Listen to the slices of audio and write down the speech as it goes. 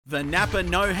The NAPA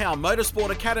Know-How Motorsport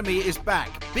Academy is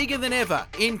back, bigger than ever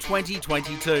in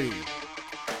 2022.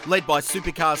 Led by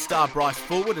Supercars star Bryce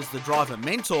Forward as the driver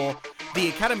mentor, the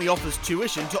Academy offers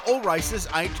tuition to all racers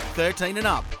aged 13 and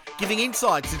up, giving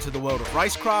insights into the world of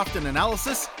racecraft and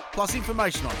analysis, plus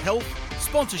information on health,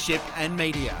 sponsorship and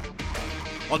media.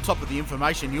 On top of the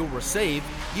information you'll receive,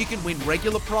 you can win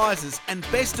regular prizes and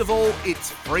best of all,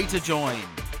 it's free to join.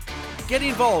 Get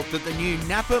involved at the new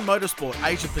NAPA Motorsport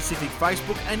Asia Pacific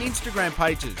Facebook and Instagram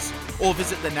pages, or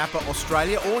visit the NAPA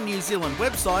Australia or New Zealand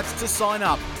websites to sign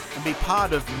up and be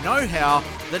part of know-how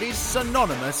that is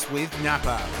synonymous with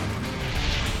NAPA.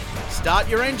 Start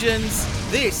your engines.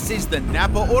 This is the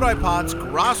NAPA Auto Parts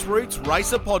Grassroots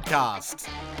Racer Podcast.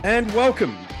 And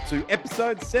welcome to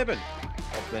episode 7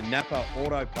 of the NAPA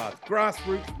Auto Parts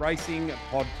Grassroots Racing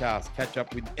Podcast. Catch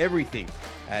up with everything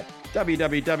at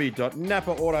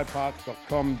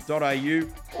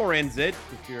www.napaaautoparts.com.au or NZ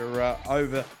if you're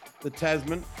over the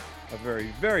Tasman. A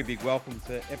very, very big welcome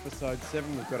to episode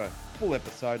 7. We've got a full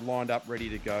episode lined up, ready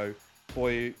to go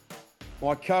for you.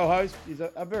 My co-host is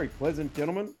a very pleasant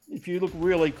gentleman. If you look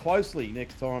really closely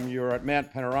next time you're at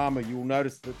Mount Panorama, you'll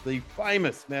notice that the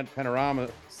famous Mount Panorama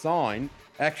sign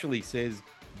actually says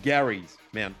Garry's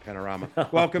Mount Panorama.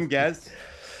 Welcome, Gaz.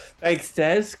 Thanks,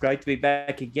 Taz. Great to be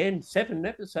back again. 7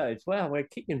 episodes. Wow, we're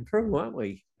kicking through, aren't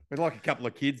we? We're like a couple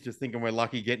of kids just thinking we're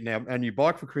lucky getting our new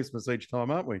bike for Christmas each time,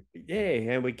 aren't we?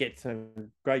 Yeah, and we get some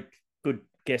great, good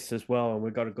guests as well, and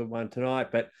we've got a good one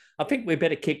tonight. But I think we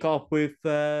better kick off with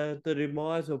the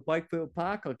demise of Wakefield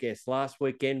Park, I guess. Last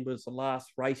weekend was the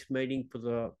last race meeting for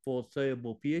the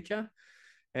foreseeable future.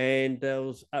 And there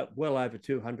was well over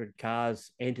 200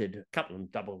 cars entered, a couple of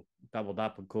them doubled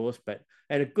up, of course,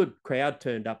 and a good crowd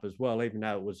turned up as well, even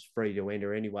though it was free to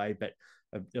enter anyway. But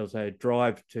there was a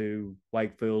drive to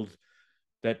Wakefield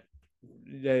that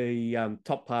the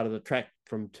top part of the track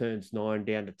from turns 9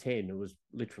 down to 10, it was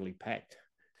literally packed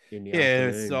in the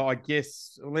afternoon. So I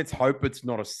guess let's hope it's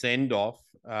not a send-off.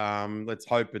 Let's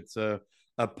hope it's a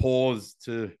pause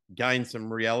to gain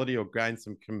some reality or gain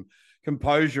some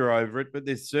composure over it, but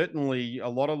there's certainly a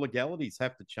lot of legalities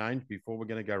have to change before we're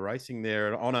going to go racing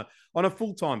there on a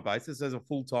full-time basis as a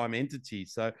full-time entity.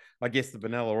 So I guess the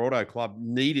Benalla Auto Club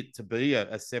need it to be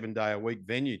a 7-day-a-week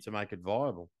venue to make it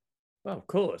viable. Well, of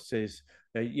course, there's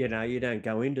you don't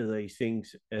go into these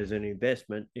things as an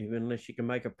investment even unless you can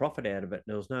make a profit out of it.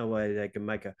 There's no way they can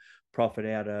make a profit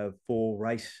out of 4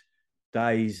 race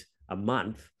days a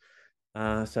month.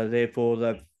 So therefore,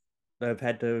 they've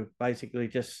had to basically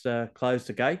just close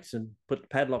the gates and put the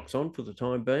padlocks on for the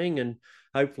time being, and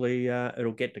hopefully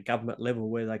it'll get to government level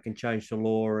where they can change the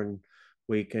law and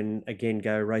we can again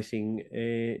go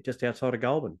racing just outside of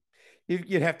Goulburn.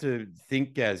 You'd have to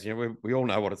think, Gaz, we all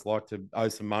know what it's like to owe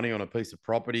some money on a piece of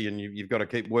property, and you've got to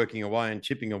keep working away and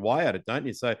chipping away at it, don't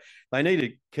you? So they need to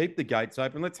keep the gates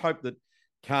open. Let's hope that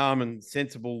calm and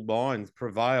sensible minds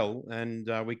prevail, and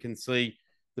we can see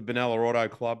the Benalla Auto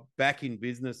Club back in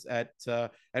business at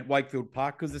Wakefield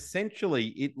Park, because essentially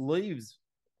it leaves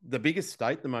the biggest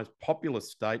state, the most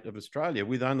populous state of Australia,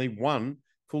 with only one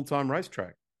full-time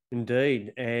racetrack.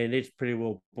 Indeed, and it's pretty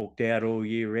well booked out all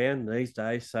year round these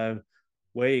days. So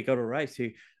where you got to race,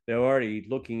 they're already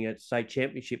looking at state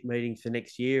championship meetings for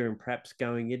next year and perhaps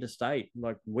going interstate.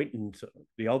 Like Winton's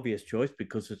the obvious choice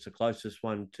because it's the closest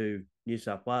one to New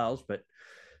South Wales, but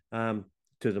to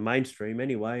the mainstream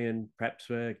anyway, and perhaps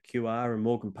QR and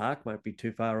Morgan Park might be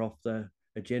too far off the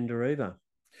agenda either.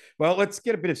 Well, let's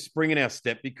get a bit of spring in our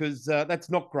step, because that's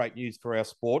not great news for our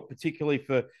sport, particularly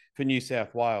for New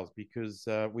South Wales, because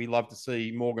we love to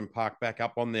see Morgan Park back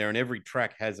up on there, and every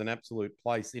track has an absolute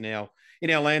place in our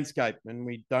landscape, and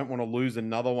we don't want to lose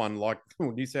another one like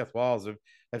New South Wales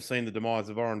have seen the demise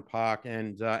of Oran Park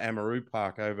and Amaroo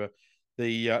Park over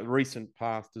the recent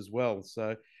past as well.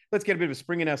 So let's get a bit of a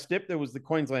spring in our step. There was the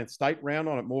Queensland State round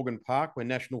on at Morgan Park, where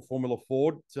National Formula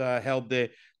Ford held their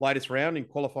latest round in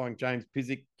qualifying. James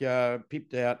Pizik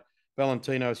pipped out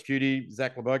Valentino Astudi,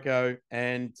 Zach Labocco,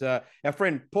 and our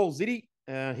friend Paul Ziddy.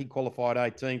 He qualified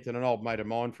 18th, and an old mate of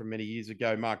mine from many years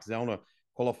ago, Mark Zellner,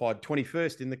 qualified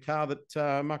 21st in the car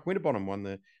that Mark Winterbottom won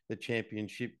the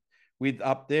championship with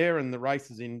up there. And the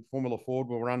races in Formula Ford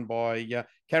were run by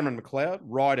Cameron McLeod,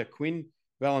 Ryder Quinn,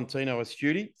 Valentino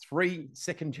Astudi, 3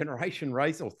 second-generation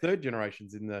race, or third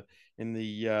generations in the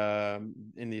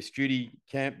Astudi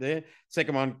camp there.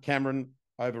 Second one, Cameron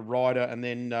over Ryder, and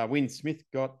then Wynne Smith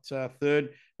got third.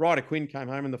 Ryder Quinn came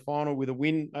home in the final with a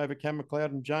win over Cam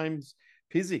McLeod and James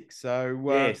Pizik. So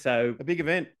a big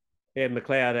event. Yeah,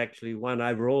 McLeod actually won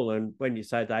overall, and when you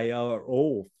say they are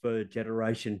all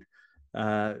third-generation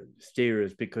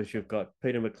steerers, because you've got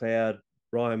Peter McLeod,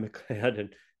 Ryan McLeod,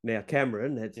 and now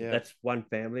Cameron. That's one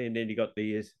family, and then you got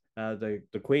the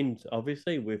Quins,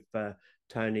 obviously, with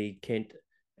Tony, Kent,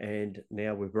 and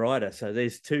now with Ryder. So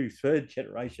there's two third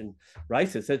generation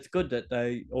racers. It's good that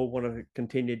they all want to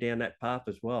continue down that path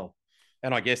as well.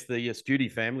 And I guess the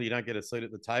Studi family, you don't get a seat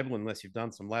at the table unless you've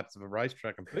done some laps of a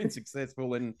racetrack and been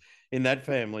successful in that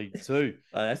family too.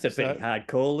 That's a pretty hard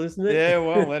call, isn't it? Yeah,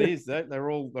 well, that is that. They're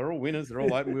all winners. They're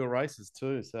all open wheel races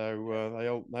too. So they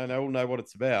all know what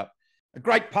it's about. A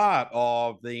great part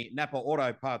of the NAPA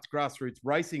Auto Parts Grassroots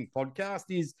Racing podcast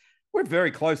is we're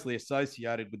very closely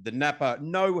associated with the NAPA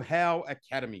Know-How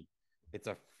Academy. It's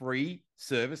a free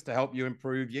service to help you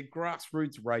improve your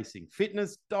grassroots racing,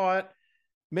 fitness, diet,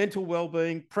 mental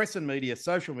well-being, press and media,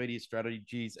 social media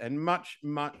strategies, and much,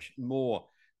 much more.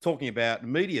 Talking about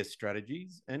media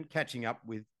strategies and catching up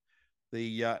with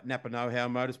the NAPA Know-How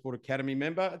Motorsport Academy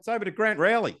member. It's over to Grant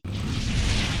Rowley.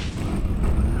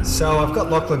 So I've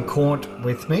got Lachlan Cornt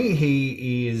with me.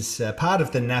 He is part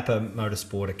of the NAPA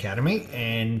Motorsport Academy,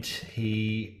 and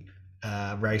he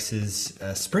races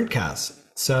sprint cars.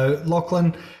 So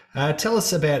Lachlan, tell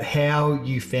us about how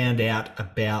you found out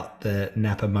about the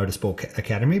NAPA Motorsport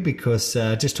Academy, because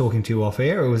just talking to you off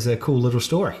air, it was a cool little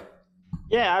story.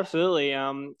 Yeah, absolutely.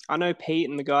 I know Pete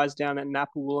and the guys down at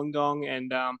NAPA Wollongong,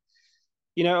 and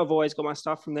I've always got my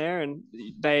stuff from there, and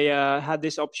they had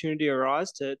this opportunity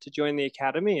arise to join the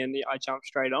academy, and I jumped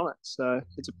straight on it. So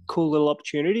it's a cool little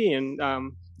opportunity, and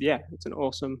it's an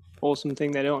awesome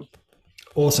thing they're doing.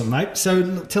 Awesome, mate.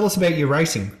 So tell us about your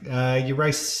racing. You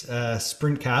race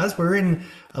sprint cars. We're in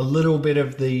a little bit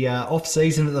of the off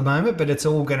season at the moment, but it's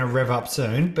all going to rev up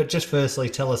soon. But just firstly,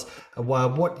 tell us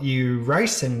what you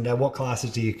race and what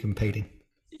classes do you compete in?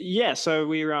 Yeah, so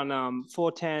we run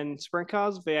 410 sprint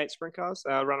cars, V8 sprint cars,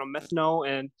 run on methanol,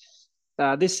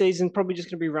 and this season probably just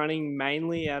going to be running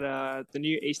mainly at the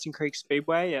new Eastern Creek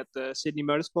Speedway at the Sydney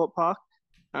Motorsport Park.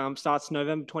 Starts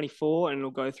November 24 and it'll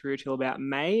go through till about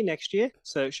May next year.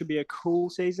 So it should be a cool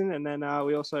season. And then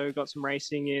we also got some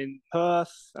racing in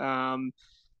Perth,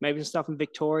 maybe some stuff in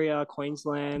Victoria,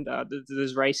 Queensland.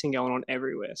 There's racing going on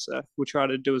everywhere. So we'll try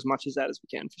to do as much as that as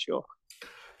we can for sure.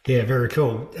 Yeah, very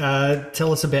cool.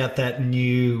 Tell us about that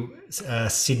new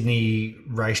Sydney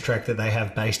racetrack that they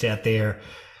have based out there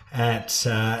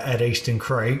at Eastern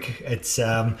Creek. It's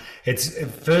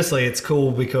firstly it's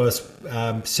cool because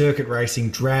circuit racing,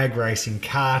 drag racing,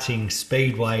 karting,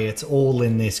 speedway, it's all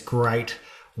in this great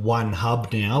one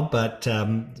hub now. But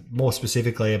more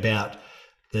specifically about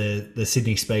the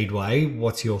Sydney Speedway,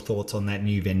 what's your thoughts on that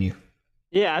new venue?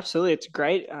 Yeah, absolutely. It's a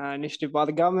great initiative by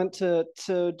the government to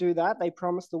do that. They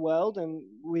promised the world, and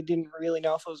we didn't really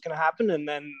know if it was going to happen. And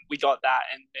then we got that,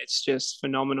 and it's just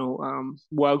phenomenal,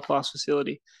 world-class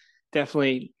facility.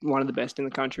 Definitely one of the best in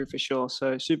the country for sure.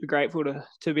 So super grateful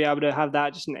to be able to have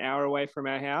that just an hour away from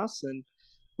our house, and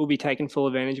we'll be taking full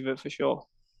advantage of it for sure.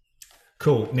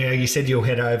 Cool. Now, you said you'll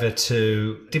head over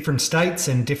to different states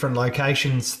and different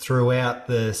locations throughout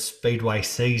the Speedway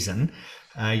season.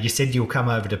 You said you'll come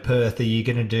over to Perth. Are you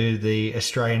going to do the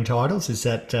Australian titles? Is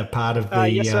that part of the...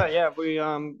 Yes, sir. Yeah, we're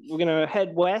going to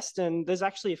head west, and there's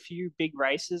actually a few big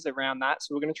races around that.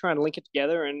 So we're going to try and link it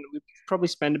together, and we probably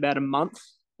spend about a month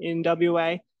in WA.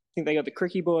 I think they got the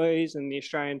Cricky Boys and the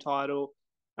Australian title.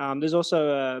 There's also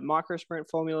a micro sprint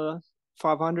Formula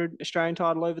 500 Australian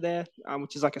title over there,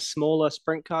 which is like a smaller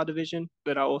sprint car division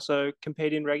that I also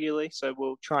compete in regularly. So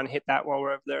we'll try and hit that while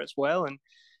we're over there as well. And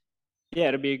yeah,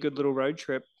 it'll be a good little road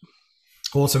trip.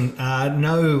 Awesome.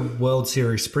 No World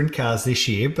Series sprint cars this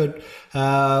year, but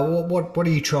what are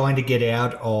you trying to get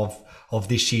out of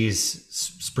this year's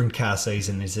sprint car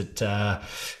season? Is it a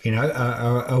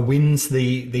wins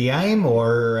the aim,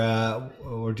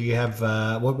 or do you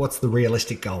have what's the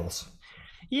realistic goals?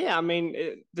 Yeah, I mean,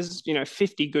 there's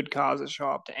 50 good cars that show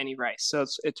up to any race, so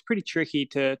it's pretty tricky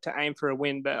to aim for a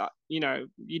win. But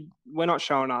we're not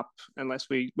showing up unless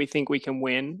we think we can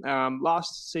win.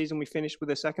 Last season we finished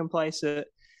with a second place at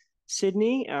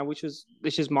Sydney, which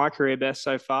is my career best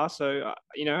so far. So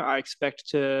I expect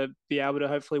to be able to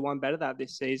hopefully one better that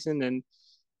this season.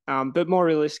 And but more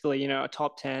realistically, a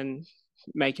top 10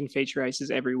 making feature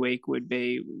races every week would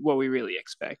be what we really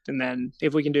expect. And then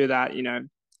if we can do that,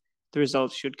 the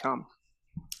results should come.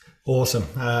 Awesome.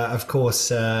 Of course,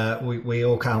 we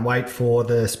all can't wait for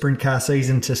the sprint car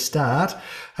season to start.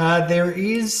 There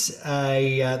is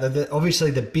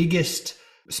obviously the biggest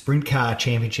sprint car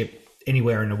championship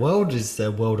anywhere in the world is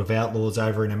the World of Outlaws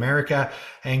over in America.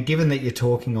 And given that you're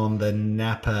talking on the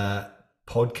NAPA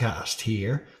podcast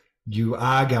here, you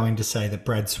are going to say that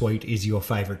Brad Sweet is your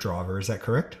favourite driver. Is that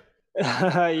correct?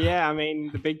 Yeah, I mean,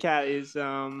 the big cat is...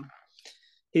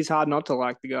 he's hard not to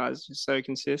like. The guy's just so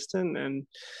consistent, and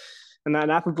that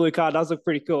Napa blue car does look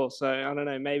pretty cool. So I don't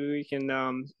know, maybe we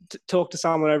can talk to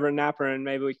someone over at Napa, and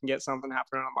maybe we can get something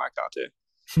happening on my car too.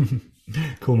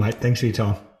 Cool, mate. Thanks for your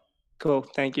time. Cool.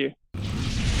 Thank you.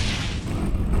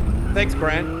 Thanks,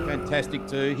 Grant. Fantastic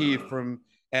to hear from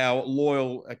our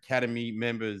loyal Academy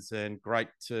members, and great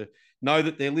to know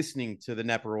that they're listening to the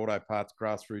NAPA Auto Parts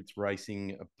Grassroots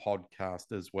Racing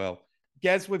podcast as well.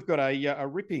 Gaz, we've got a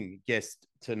ripping guest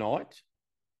tonight.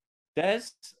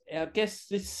 Daz, our guest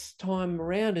this time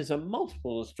around is a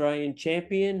multiple Australian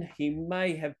champion. He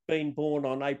may have been born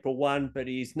on April 1, but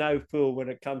he's no fool when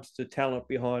it comes to talent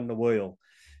behind the wheel.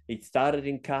 He started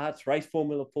in karts, raced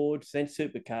Formula Fords, then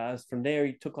supercars. From there,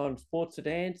 he took on sports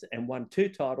sedans and won 2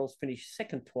 titles, finished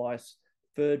second twice,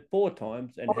 third 4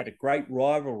 times, and had a great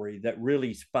rivalry that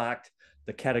really sparked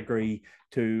the category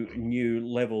to new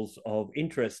levels of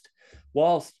interest.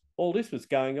 Whilst all this was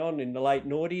going on in the late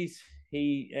noughties,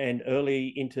 and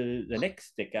early into the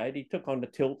next decade, he took on the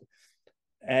tilt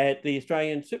at the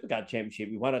Australian Supercar Championship.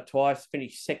 He won it twice,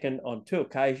 finished second on 2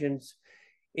 occasions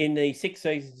in the 6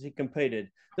 seasons he competed.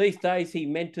 These days, he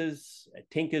mentors,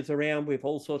 tinkers around with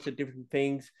all sorts of different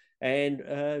things, and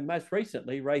most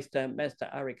recently raced a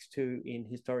Mazda RX-2 in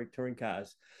historic touring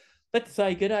cars. Let's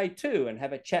say good day too and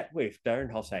have a chat with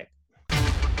Darren Hossack.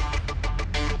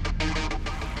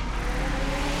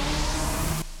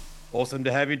 Awesome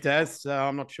to have you, Daz.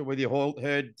 I'm not sure whether you all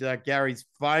heard Gary's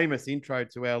famous intro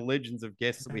to our legends of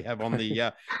guests that we have on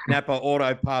the NAPA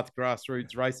Auto Parts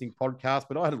Grassroots Racing podcast,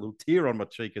 but I had a little tear on my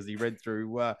cheek as he read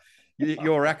through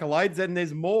your accolades, and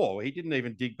there's more. He didn't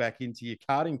even dig back into your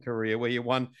karting career where you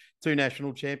won 2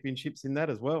 national championships in that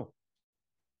as well.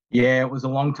 Yeah, it was a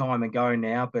long time ago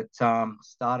now, but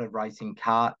started racing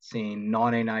karts in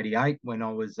 1988 when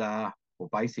I was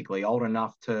basically old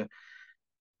enough to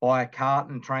buy a kart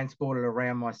and transport it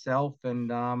around myself,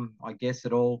 and I guess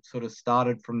it all sort of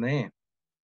started from there.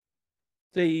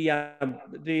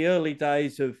 The early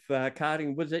days of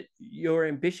karting, was it your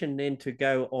ambition then to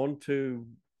go on to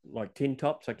like tin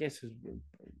tops, I guess is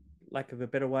lack of a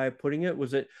better way of putting it?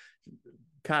 Was it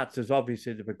karts is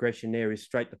obviously the progression there is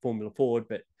straight to Formula Ford,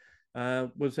 but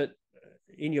was it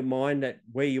in your mind that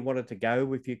where you wanted to go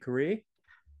with your career?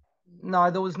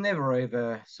 No, there was never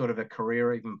ever sort of a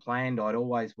career even planned. I'd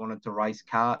always wanted to race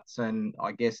karts, and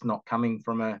I guess not coming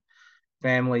from a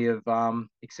family of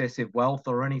excessive wealth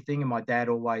or anything. And my dad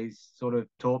always sort of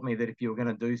taught me that if you were going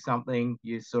to do something,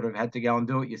 you sort of had to go and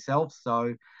do it yourself.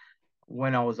 So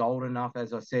when I was old enough,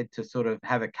 as I said, to sort of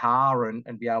have a car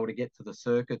and be able to get to the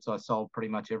circuits, I sold pretty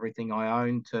much everything I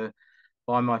owned to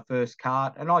buy my first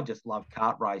kart. And I just loved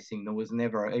kart racing. There was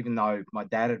never, even though my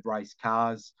dad had raced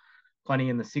cars plenty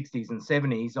in the 60s and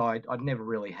 70s, I'd never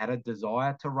really had a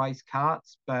desire to race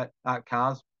cars, but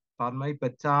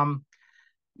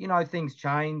you know, things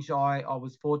change. I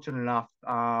was fortunate enough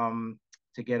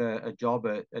to get a job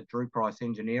at Drew Price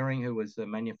Engineering, who was the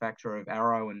manufacturer of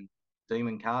Arrow and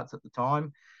Demon karts at the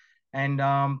time. And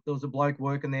there was a bloke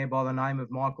working there by the name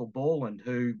of Michael Borland,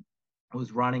 who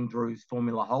was running Drew's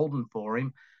Formula Holden for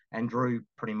him. And Drew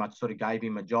pretty much sort of gave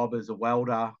him a job as a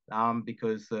welder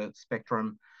because the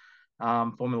Spectrum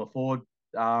Formula Ford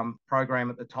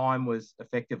program at the time was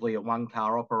effectively a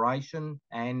 1-car operation.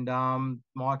 And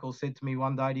Michael said to me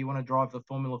one day, "Do you want to drive the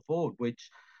Formula Ford?" Which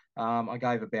I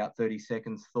gave about 30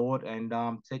 seconds thought and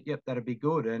said, "Yep, that'd be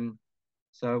good." And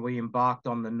so we embarked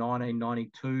on the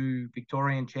 1992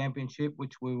 Victorian Championship,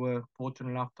 which we were fortunate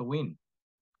enough to win.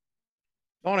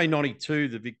 1992,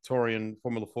 the Victorian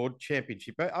Formula Ford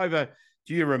Championship.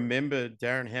 Do you remember,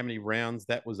 Darren, how many rounds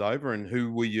that was over and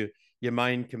who were your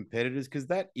main competitors? Because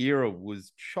that era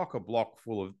was chock-a-block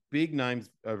full of big names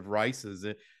of racers,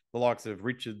 the likes of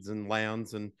Richards and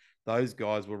Lowndes, and those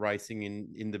guys were racing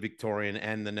in the Victorian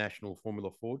and the National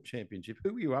Formula Ford Championship.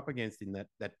 Who were you up against in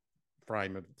that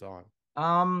frame of the time?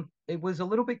 It was a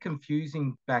little bit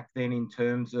confusing back then in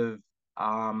terms of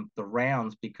the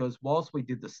rounds, because whilst we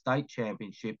did the state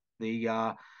championship,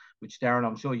 which Darren,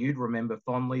 I'm sure you'd remember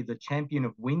fondly, the Champion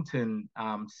of Winton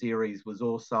series was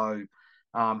also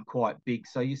quite big.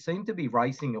 So you seem to be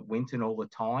racing at Winton all the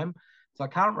time. So I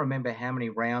can't remember how many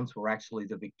rounds were actually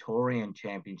the Victorian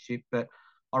Championship, but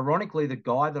ironically, the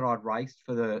guy that I'd raced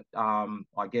for the,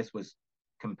 I guess was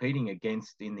competing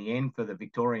against in the end for the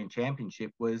Victorian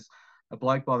Championship was a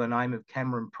bloke by the name of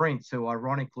Cameron Prince, who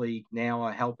ironically now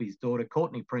I help his daughter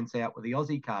Courtney Prince out with the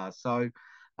Aussie cars. So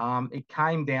it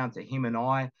came down to him and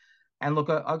I. And look,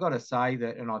 I got to say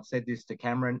that, and I've said this to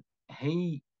Cameron,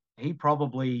 he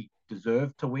probably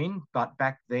deserved to win, but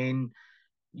back then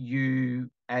you,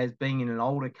 as being in an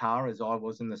older car as I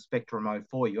was in the Spectrum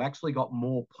 04, you actually got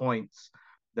more points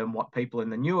than what people in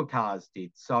the newer cars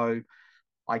did. So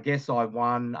I guess I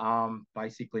won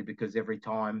basically because every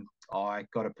time I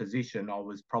got a position, I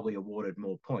was probably awarded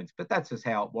more points. But that's just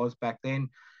how it was back then.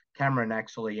 Cameron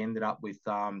actually ended up with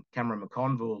Cameron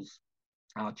McConville's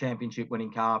championship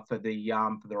winning car for the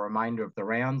remainder of the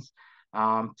rounds.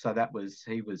 So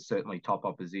he was certainly top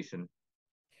opposition.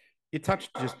 You touched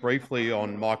just briefly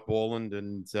on Mike Borland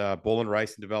and Borland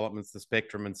Racing Developments, the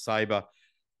Spectrum and Sabre,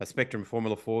 Spectrum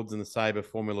Formula Fords and the Sabre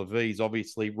Formula Vs,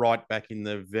 obviously right back in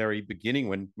the very beginning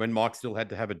when Mike still had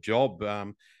to have a job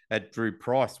at Drew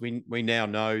Price. We now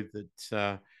know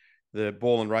that the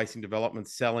Borland Racing Development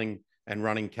selling and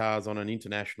running cars on an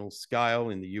international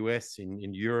scale in the US,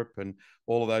 in Europe, and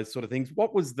all of those sort of things.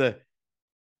 What was the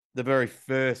very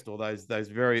first or those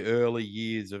very early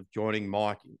years of joining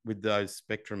Mike with those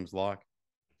Spectrums like?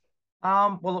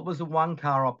 Well, it was a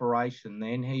one-car operation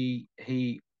then. He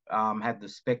had the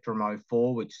Spectrum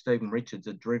 04, which Stephen Richards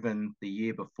had driven the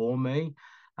year before me.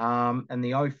 And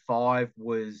the 05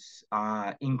 was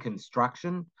in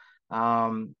construction.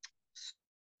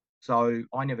 So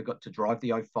I never got to drive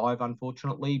the 05,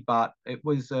 unfortunately, but it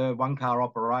was a one-car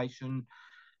operation.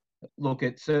 Look,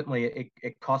 it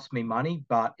cost me money,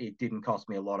 but it didn't cost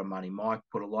me a lot of money. Mike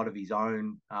put a lot of his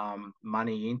own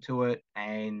money into it.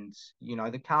 And,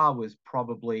 the car was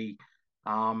probably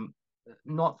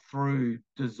not through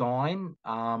design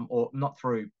or not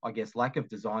through, I guess, lack of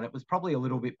design. It was probably a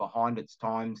little bit behind its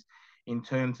times in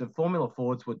terms of Formula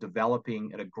Fords were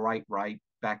developing at a great rate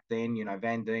back then.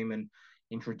 Van Diemen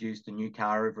introduced a new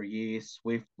car every year,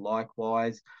 Swift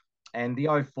likewise. And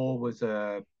the 04 was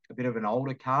a bit of an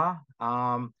older car.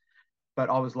 But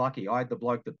I was lucky. I had the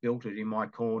bloke that built it in my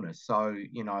corner. So,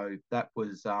 that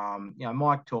was,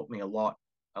 Mike taught me a lot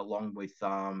along with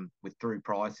Drew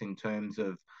Price in terms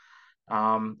of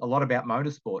a lot about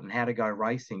motorsport and how to go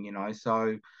racing,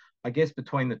 So I guess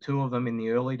between the two of them in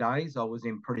the early days, I was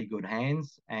in pretty good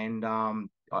hands. And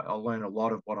I learned a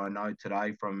lot of what I know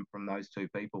today from those two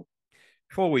people.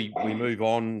 Before we move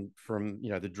on from,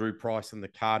 the Drew Price and the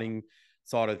karting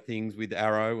side of things with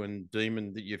Arrow and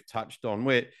Demon that you've touched on,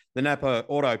 where the NAPA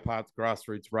Auto Parts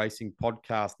Grassroots Racing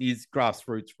podcast is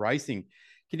Grassroots Racing.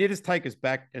 Can you just take us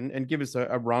back and give us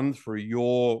a run through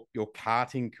your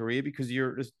karting career? Because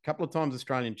you're a couple of times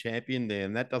Australian champion there,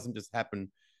 and that doesn't just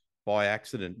happen by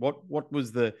accident. What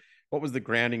was the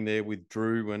grounding there with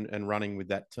Drew and running with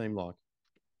that team like?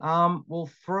 Well,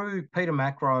 through Peter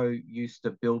Macro used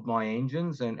to build my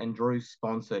engines and Drew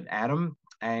sponsored Adam.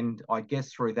 And I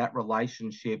guess through that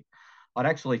relationship, I'd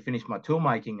actually finished my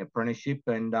toolmaking apprenticeship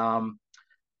and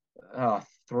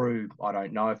through, I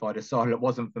don't know if I decided it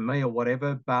wasn't for me or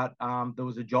whatever, but there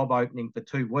was a job opening for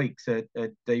 2 weeks at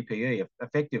DPE,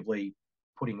 effectively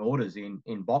putting orders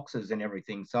in boxes and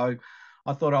everything. So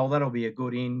I thought, oh, that'll be a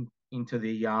good into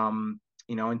the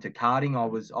into karting.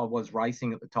 I was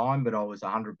racing at the time, but I was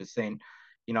 100%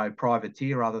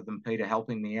 privateer other than Peter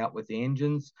helping me out with the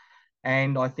engines.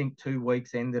 And I think 2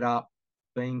 weeks ended up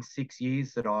being 6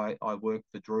 years that I worked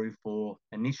for Drew for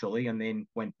initially, and then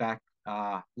went back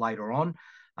later on.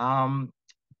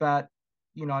 But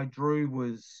Drew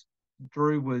was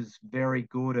very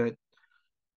good at,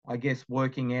 I guess,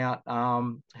 working out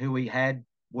who he had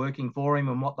working for him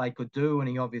and what they could do, and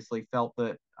he obviously felt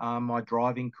that my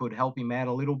driving could help him out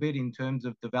a little bit in terms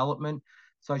of development.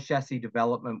 So chassis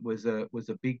development was a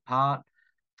big part.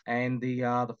 And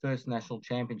the first national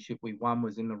championship we won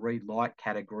was in the Reed Light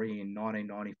category in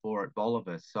 1994 at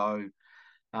Bolivar. So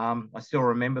I still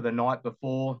remember the night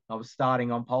before, I was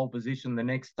starting on pole position the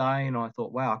next day, and I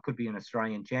thought, wow, I could be an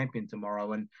Australian champion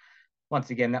tomorrow. And once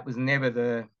again, that was never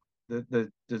the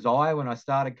desire when I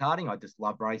started karting. I just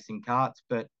love racing karts,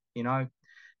 but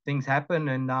things happen,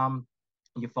 and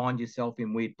you find yourself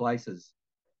in weird places.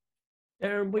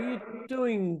 Darren, were you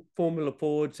doing Formula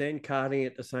Fords and karting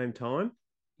at the same time?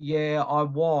 Yeah, I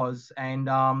was. And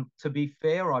to be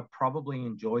fair, I probably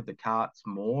enjoyed the karts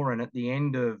more. And at the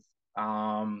end of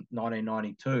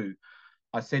 1992,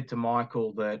 I said to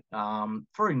Michael that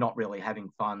through not really having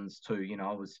funds too,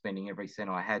 I was spending every cent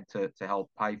I had to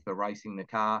help pay for racing the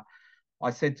car.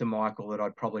 I said to Michael that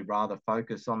I'd probably rather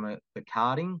focus on the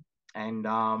karting,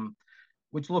 and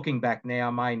which looking back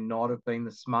now may not have been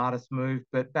the smartest move,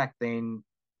 but back then,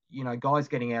 guys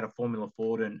getting out of Formula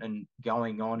Ford and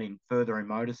going on further in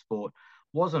motorsport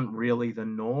wasn't really the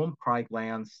norm. Craig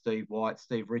Lowndes, Steve White,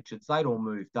 Steve Richards, they'd all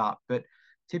moved up. But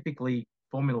typically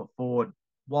Formula Ford,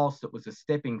 whilst it was a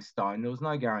stepping stone, there was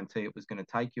no guarantee it was going to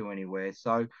take you anywhere.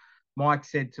 So Mike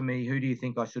said to me, who do you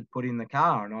think I should put in the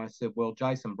car? And I said, well,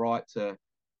 Jason Bright's a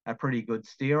pretty good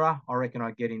steerer. I reckon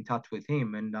I'd get in touch with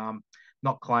him. And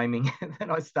not claiming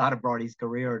that I started Bridie's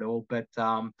career at all, but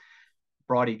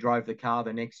Bridie drove the car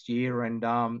the next year, and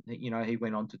he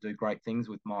went on to do great things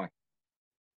with Mike.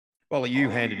 Well, you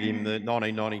handed him the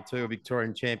 1992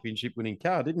 Victorian Championship winning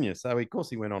car, didn't you? So, of course,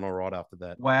 he went on all right after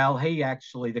that. Well,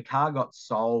 the car got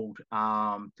sold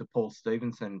to Paul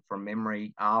Stevenson from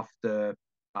memory after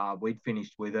we'd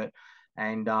finished with it.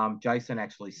 And Jason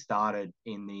actually started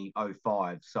in the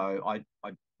 05. So I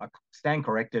stand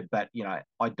corrected, but,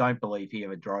 I don't believe he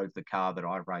ever drove the car that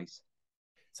I raced.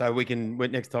 So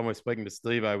next time we're speaking to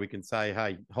Steve-O, we can say,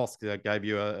 hey, Hossack gave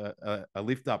you a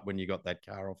lift up when you got that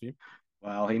car off him.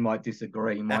 Well, he might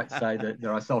disagree. He might say that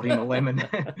I sold him a lemon.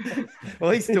 Well,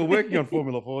 he's still working on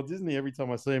Formula Fords, isn't he? Every time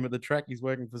I see him at the track, he's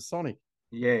working for Sonic.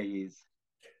 Yeah, he is.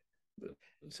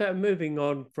 So moving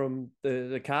on from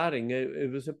the karting,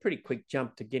 it was a pretty quick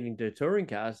jump to get into touring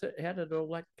cars. How did all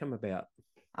that come about?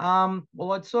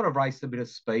 Well, I'd sort of raced a bit of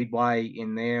speedway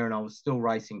in there, and I was still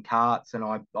racing karts, and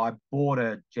I bought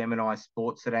a Gemini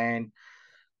sports sedan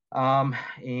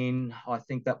in, I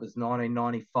think that was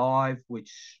 1995,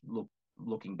 which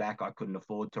looking back, I couldn't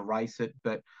afford to race it,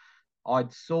 but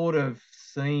I'd sort of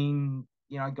seen,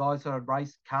 guys that I'd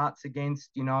raced karts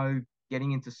against,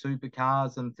 getting into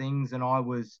supercars and things, and I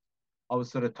was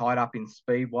sort of tied up in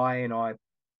speedway, and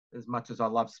as much as I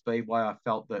love speedway, I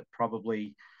felt that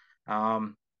probably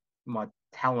my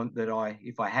talent that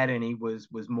if I had any, was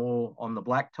more on the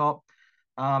blacktop.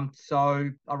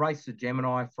 So I raced the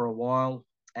Gemini for a while,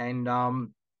 and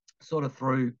sort of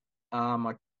through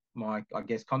my I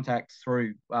guess contacts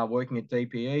through working at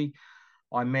DPE,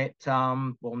 I met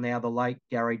now the late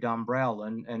Garry Dumbrell,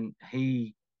 and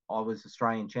I was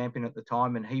Australian champion at the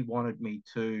time, and he wanted me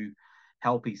to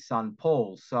help his son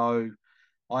Paul. So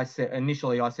I said,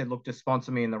 look, just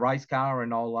sponsor me in the race car,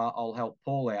 and I'll help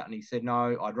Paul out. And he said,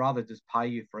 no, I'd rather just pay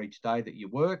you for each day that you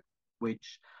work,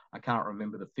 which I can't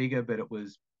remember the figure, but it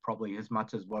was probably as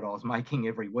much as what I was making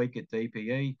every week at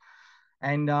DPE.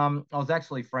 And I was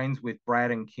actually friends with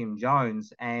Brad and Kim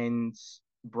Jones, and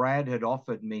Brad had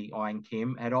offered me, and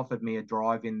Kim had offered me a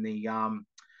drive in the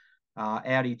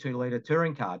Audi 2-litre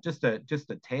touring car, just a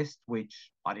test, which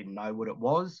I didn't know what it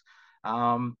was.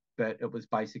 But it was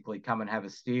basically come and have a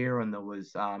steer, and there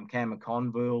was Cam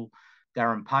McConville,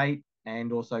 Darren Pate,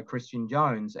 and also Christian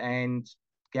Jones. And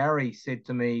Garry said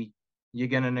to me, you're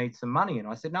going to need some money. And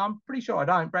I said, no, I'm pretty sure I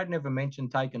don't. Brad never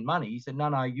mentioned taking money. He said,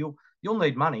 no, you'll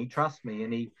need money, trust me.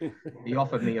 And he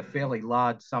offered me a fairly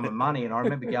large sum of money. And I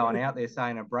remember going out there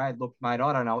saying to Brad, look, mate,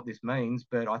 I don't know what this means,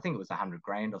 but I think it was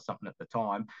 $100,000 or something at the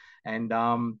time. And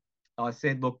I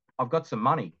said, look, I've got some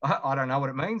money. I don't know what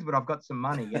it means, but I've got some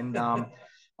money. And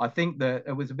I think that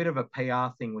it was a bit of a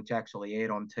PR thing, which actually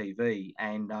aired on TV.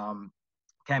 And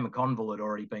Cam McConville had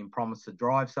already been promised a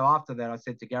drive. So after that, I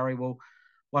said to Garry, well,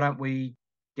 why don't we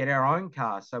get our own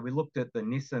car? So we looked at the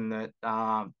Nissan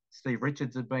that Steve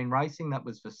Richards had been racing, that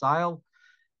was for sale.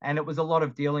 And it was a lot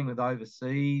of dealing with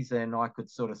overseas, and I could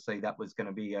sort of see that was going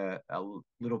to be a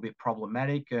little bit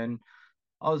problematic. And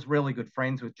I was really good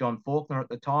friends with John Faulkner at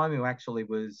the time, who actually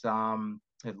was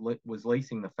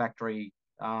leasing the factory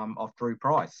off Drew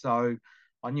Price. So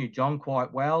I knew John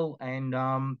quite well,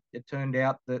 and it turned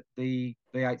out that the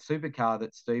V8 supercar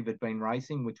that Steve had been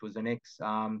racing, which was an ex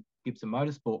Gibson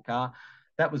Motorsport car,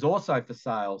 that was also for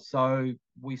sale. So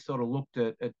we sort of looked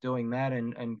at doing that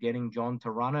and getting John to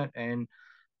run it, and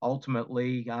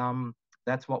ultimately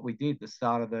that's what we did. The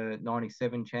start of the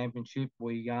 97 championship,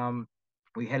 we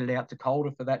headed out to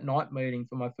Calder for that night meeting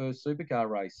for my first supercar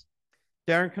race.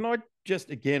 Darren, can I just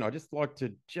like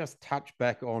to touch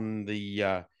back on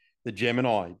the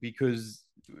Gemini, because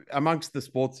amongst the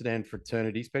sports sedan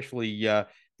fraternity, especially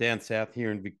down south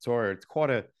here in Victoria, it's quite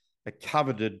a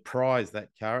coveted prize, that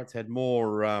car. It's had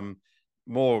more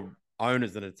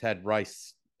owners than it's had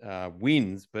race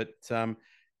wins, but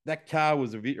that car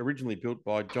was originally built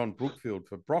by John Brookfield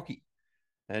for Brocky,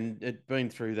 and it'd been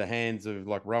through the hands of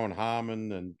like Rowan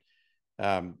Harmon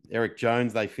and Eric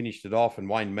Jones. They finished it off, and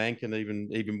Wayne Mankin,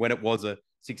 even when it was a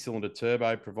 6-cylinder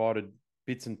turbo, provided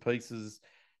bits and pieces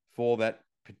for that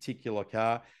particular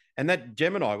car. And that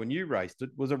Gemini, when you raced it,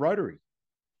 was a rotary.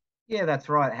 Yeah, that's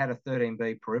right. It had a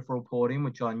 13B peripheral port in,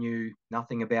 which I knew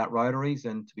nothing about rotaries.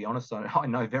 And to be honest, I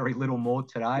know very little more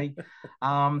today.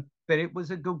 But it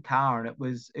was a good car, and it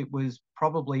was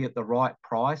probably at the right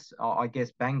price. I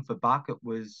guess bang for buck, it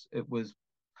was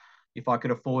if I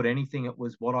could afford anything, it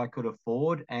was what I could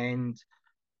afford. And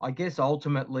I guess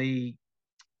ultimately,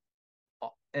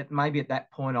 maybe at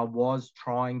that point, I was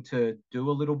trying to do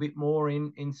a little bit more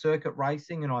in circuit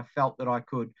racing, and I felt that I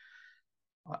could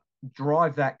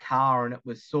drive that car, and it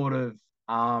was sort of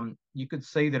you could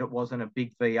see that it wasn't a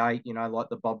big V8, like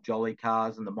the Bob Jolly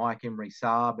cars and the Mike Emery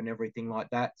Saab and everything like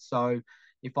that. So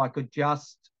if I could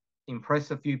just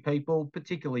impress a few people,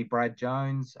 particularly Brad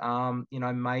Jones,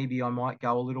 maybe I might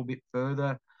go a little bit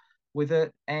further with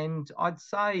it. And I'd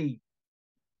say,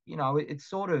 it's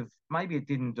sort of, maybe it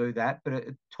didn't do that, but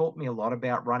it taught me a lot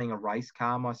about running a race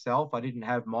car myself. I didn't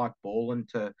have Mike Borland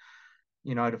to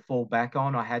fall back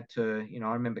on. I had to,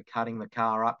 I remember cutting the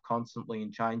car up constantly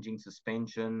and changing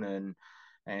suspension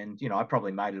and I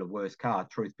probably made it a worse car,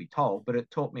 truth be told, but it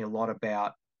taught me a lot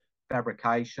about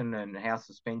fabrication and how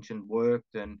suspension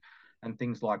worked and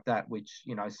things like that, which,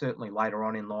 certainly later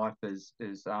on in life is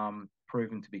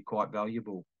proven to be quite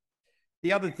valuable.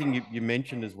 The other thing you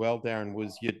mentioned as well, Darren,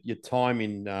 was your time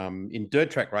in dirt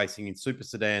track racing, in super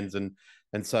sedans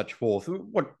and such forth.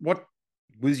 What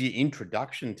was your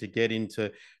introduction to get into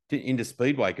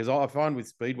Speedway? Because I find with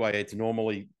Speedway, it's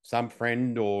normally some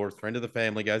friend or a friend of the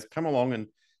family goes, come along and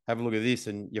have a look at this,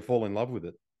 and you fall in love with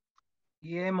it.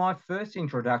 Yeah, my first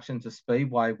introduction to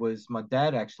Speedway was my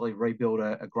dad actually rebuilt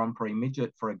a Grand Prix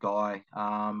midget for a guy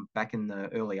back in the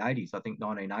early 80s, I think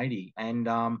 1980. And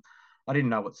I didn't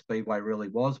know what Speedway really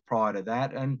was prior to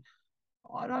that. And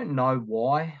I don't know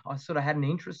why I sort of had an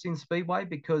interest in Speedway,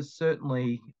 because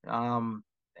certainly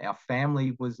our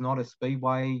family was not a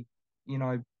Speedway,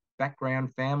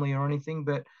 background family or anything.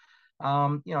 But,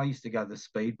 I used to go to the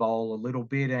Speed Bowl a little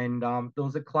bit, and there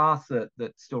was a class that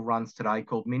still runs today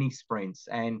called mini sprints.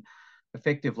 And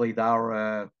effectively they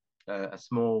were a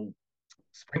small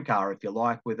sprint car, if you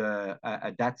like, with a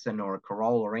Datsun or a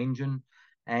Corolla engine.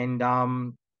 And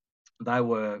they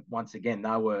were, once again,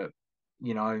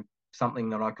 something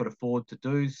that I could afford to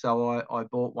do. So I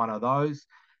bought one of those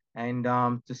and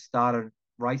just started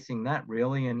racing that,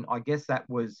 really. And I guess that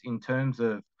was in terms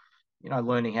of,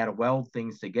 learning how to weld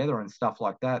things together and stuff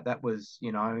like that. That was,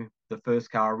 the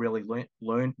first car I really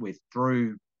learned with.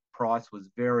 Drew Price was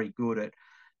very good at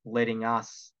letting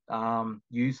us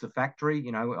use the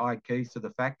factory. I had keys to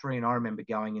the factory, and I remember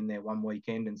going in there one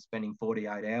weekend and spending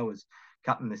 48 hours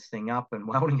cutting this thing up and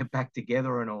welding it back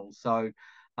together and all. So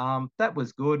that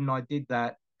was good. And I did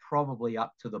that probably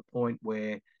up to the point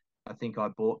where I think I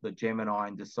bought the Gemini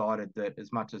and decided that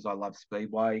as much as I love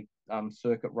Speedway,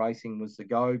 circuit racing was the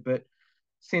go. But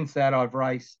since that, I've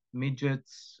raced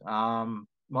midgets,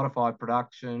 modified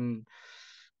production,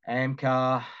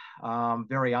 AMCAR,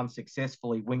 very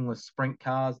unsuccessfully wingless sprint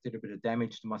cars, did a bit of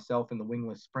damage to myself in the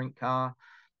wingless sprint car.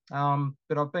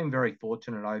 But I've been very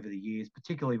fortunate over the years,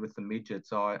 particularly with the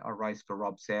midgets. I raced for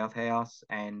Rob Southouse,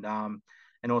 and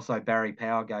also Barry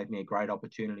Power gave me a great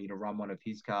opportunity to run one of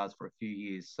his cars for a few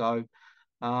years. So,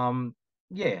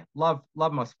 yeah, love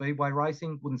my Speedway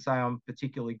racing. Wouldn't say I'm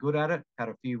particularly good at it. Had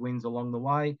a few wins along the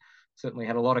way. Certainly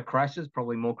had a lot of crashes,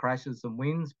 probably more crashes than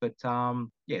wins. But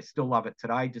yeah, still love it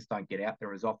today. Just don't get out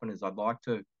there as often as I'd like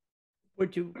to.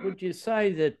 Would you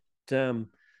say that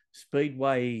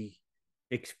Speedway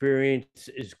experience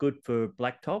is good for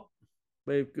blacktop?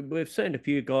 We've seen a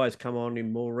few guys come on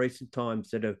in more recent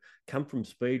times that have come from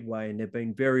Speedway, and they've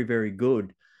been very, very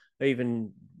good.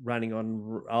 Even running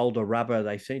on older rubber,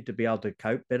 they seem to be able to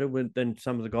cope better than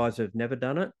some of the guys who've never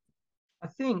done it. I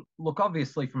think, look,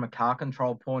 obviously from a car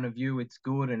control point of view, it's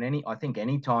good. And I think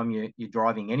anytime you're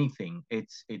driving anything,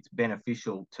 it's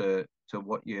beneficial to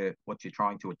what you're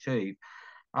trying to achieve.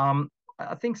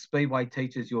 I think Speedway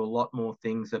teaches you a lot more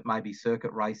things that maybe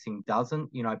circuit racing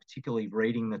doesn't, particularly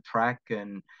reading the track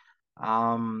and,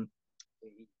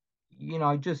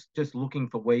 just looking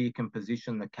for where you can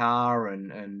position the car.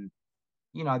 And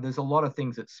there's a lot of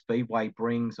things that Speedway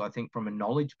brings, I think, from a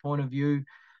knowledge point of view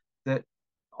that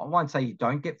I won't say you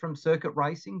don't get from circuit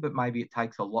racing, but maybe it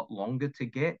takes a lot longer to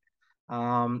get.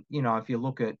 If you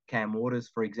look at Cam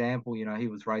Waters, for example, he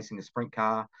was racing a sprint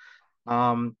car.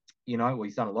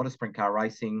 He's done a lot of sprint car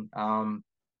racing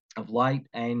of late,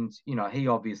 and he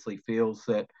obviously feels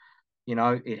that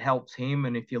it helps him.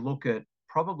 And if you look at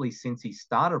probably since he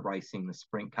started racing the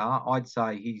sprint car, I'd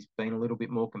say he's been a little bit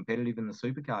more competitive in the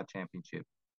Supercar Championship.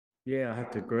 Yeah, I have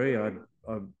to agree. I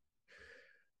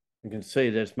can see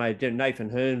that's made.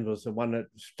 Nathan Hearn was the one that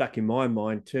stuck in my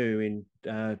mind too.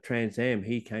 In Trans Am,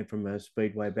 he came from a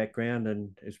Speedway background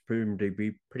and has proven to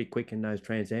be pretty quick in those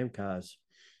Trans Am cars.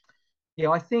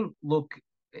 Yeah, I think, look,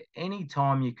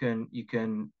 anytime you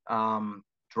can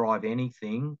drive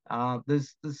anything,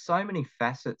 there's so many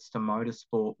facets to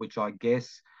motorsport, which I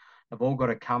guess have all got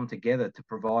to come together to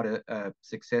provide a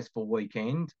successful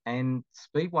weekend. And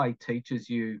Speedway teaches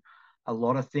you a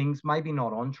lot of things, maybe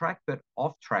not on track, but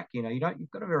off track. You've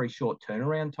got a very short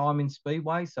turnaround time in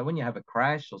Speedway. So when you have a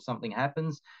crash or something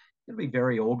happens, you've got to be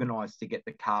very organized to get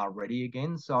the car ready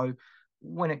again. So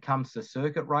when it comes to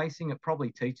circuit racing, it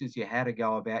probably teaches you how to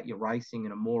go about your racing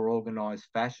in a more organised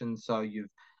fashion. So you've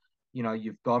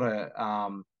got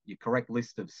your correct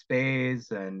list of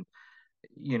spares and,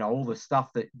 all the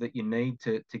stuff that you need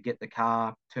to get the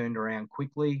car turned around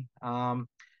quickly.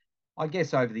 I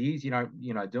guess over the years,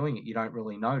 doing it, you don't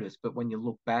really notice. But when you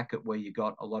look back at where you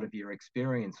got a lot of your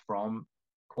experience from,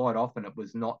 quite often it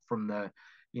was not from the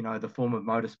form of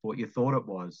motorsport you thought it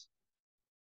was.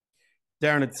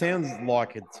 Darren, it sounds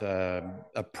like it's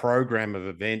a program of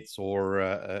events or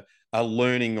a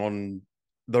learning on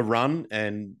the run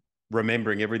and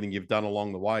remembering everything you've done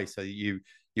along the way. So you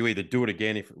either do it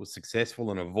again if it was successful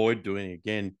and avoid doing it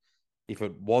again if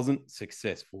it wasn't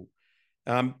successful.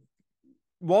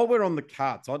 While we're on the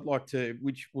karts, I'd like to,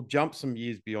 which will jump some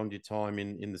years beyond your time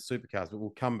in the supercars, but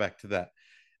we'll come back to that.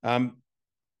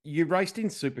 You raced in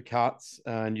superkarts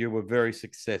and you were very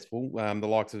successful. The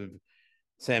likes of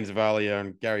Sam Zavalia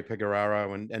and Garry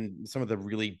Pecoraro and some of the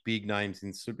really big names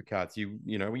in superkarts.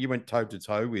 You went toe to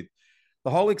toe with. The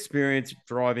whole experience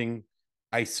driving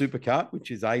a superkart,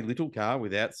 which is a little car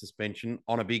without suspension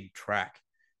on a big track.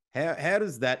 How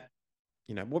does that,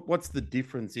 what's the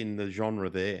difference in the genre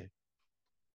there?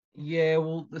 Yeah,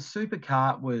 well, the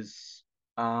superkart was,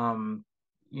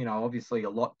 obviously a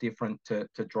lot different to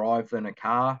drive than a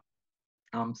car.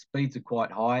 Speeds are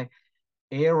quite high.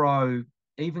 Aero,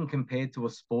 even compared to a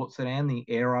sports sedan, the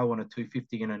aero on a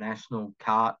 250 International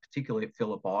kart, particularly at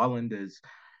Phillip Island,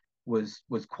 was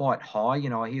quite high.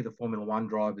 I hear the Formula One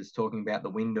drivers talking about the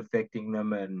wind affecting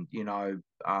them and,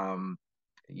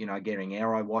 getting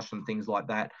aero wash and things like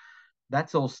that.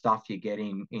 That's all stuff you get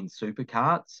in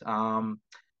superkarts.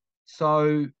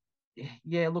 So,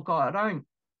 yeah, look, I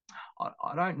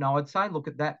don't know. I'd say, look,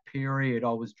 at that period,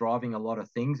 I was driving a lot of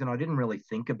things and I didn't really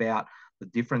think about the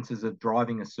differences of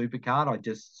driving a supercar. I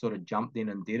just sort of jumped in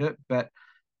and did it. But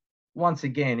once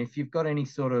again, if you've got any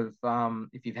sort of,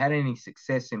 if you've had any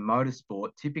success in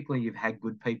motorsport, typically you've had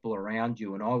good people around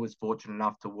you. And I was fortunate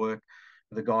enough to work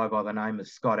with a guy by the name of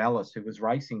Scott Ellis, who was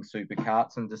racing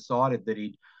superkarts and decided that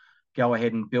he'd go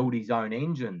ahead and build his own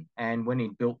engine. And when he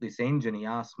built this engine, he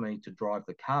asked me to drive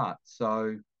the kart.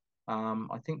 So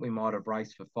I think we might have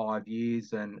raced for 5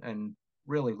 years and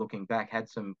really looking back, had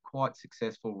some quite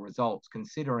successful results,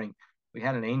 considering we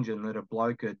had an engine that a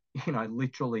bloke had,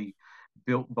 literally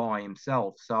built by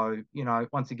himself. So,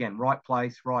 once again, right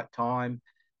place, right time.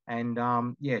 And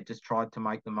just tried to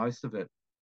make the most of it.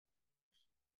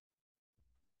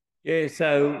 Yeah,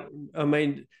 so, I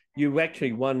mean, you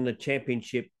actually won the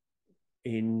championship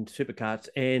in superkarts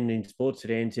and in sports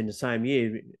sedans in the same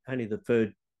year, only the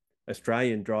third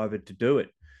Australian driver to do it.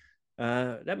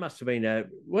 That must have been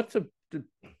what's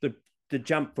the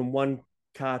jump from one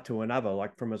car to another,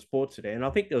 like from a sports sedan?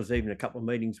 I think there was even a couple of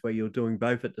meetings where you were doing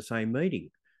both at the same meeting.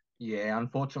 Yeah,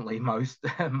 unfortunately, most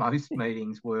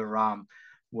meetings were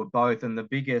both, and the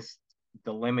biggest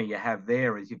dilemma you have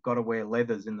there is you've got to wear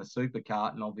leathers in the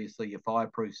superkart and obviously your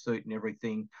fireproof suit and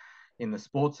everything in the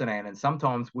sports sedan, and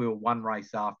sometimes we were one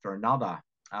race after another.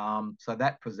 So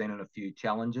that presented a few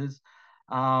challenges.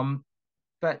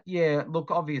 But yeah,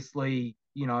 look, obviously,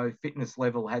 fitness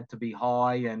level had to be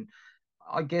high. And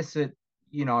I guess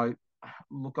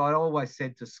look, I always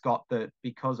said to Scott that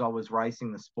because I was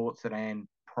racing the sports sedan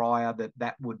prior,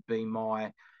 that would be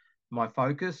my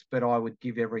focus, but I would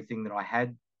give everything that I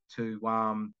had to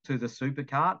the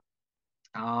superkart.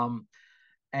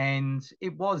 And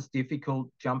it was difficult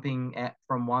jumping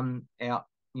from one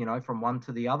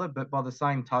to the other. But by the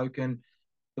same token,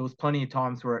 there was plenty of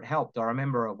times where it helped. I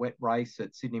remember a wet race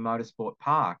at Sydney Motorsport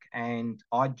Park, and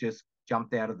I just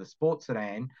jumped out of the sports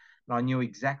sedan, and I knew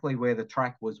exactly where the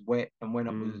track was wet and when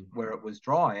it was where it was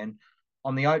dry. And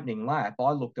on the opening lap,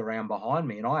 I looked around behind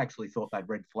me, and I actually thought they'd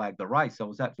red flagged the race. I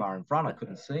was that far in front, I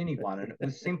couldn't see anyone, and it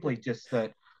was simply just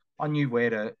that I knew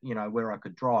where I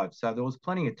could drive. So there was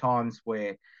plenty of times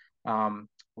where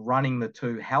running the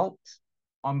two helped.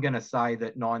 I'm going to say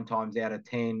that 9 times out of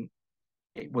 10,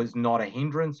 it was not a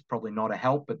hindrance, probably not a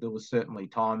help, but there was certainly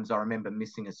times I remember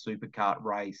missing a superkart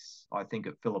race, I think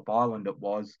at Phillip Island it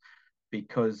was,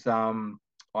 because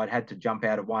I'd had to jump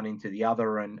out of one into the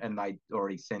other, and they'd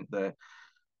already sent the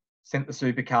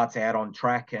superkarts out on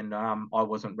track, and I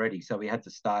wasn't ready. So we had to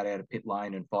start out of pit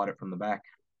lane and fight it from the back.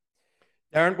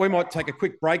 Darren, we might take a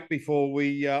quick break before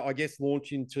we,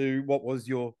 launch into what was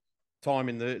your time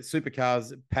in the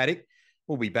supercars paddock.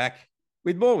 We'll be back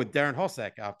with more with Darren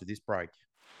Hossack after this break.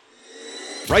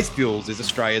 Race Fuels is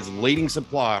Australia's leading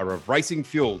supplier of racing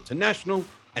fuel to national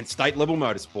and state level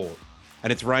motorsport.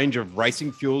 And its range of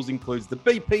racing fuels includes the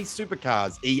BP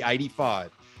Supercars E85,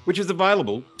 which is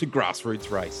available to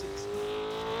Grassroots races.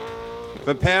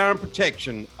 For power and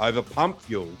protection over pump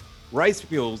fuel, Race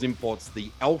Fuels imports the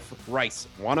Elf Race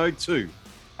 102,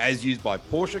 as used by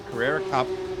Porsche Carrera Cup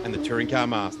and the Touring Car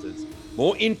Masters.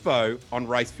 More info on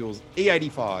Race Fuels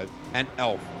E85 and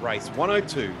Elf Race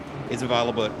 102 is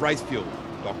available at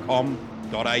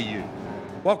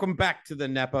racefuel.com.au. Welcome back to the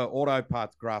NAPA Auto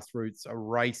Parts Grassroots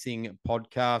Racing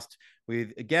podcast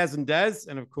with Gaz and Daz.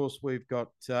 And of course, we've got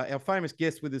our famous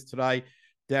guest with us today,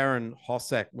 Darren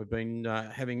Hossack. We've been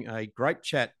having a great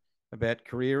chat about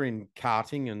career in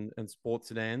karting and sports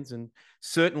sedans. And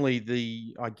certainly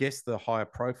the higher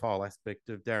profile aspect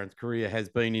of Darren's career has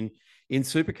been in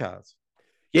supercars.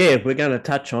 Yeah, we're going to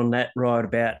touch on that right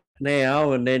about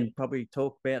now and then probably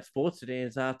talk about sports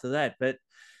sedans after that. But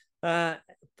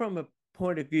from a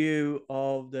point of view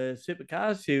of the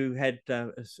supercars, you had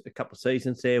a couple of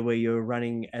seasons there where you were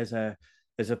running as a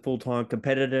full-time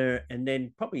competitor and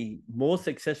then probably more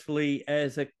successfully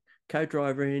as a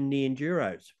co-driver in the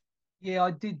Enduros. Yeah, I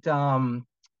did the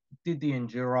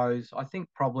Enduros, I think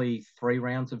probably 3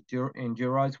 rounds of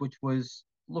Enduros, which was,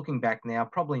 looking back now,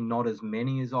 probably not as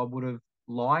many as I would have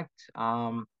liked.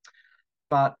 But,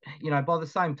 by the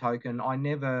same token, I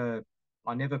never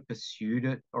pursued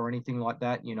it or anything like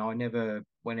that. I never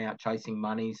went out chasing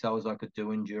money so as I could do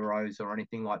Enduros or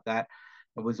anything like that.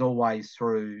 It was always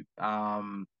through,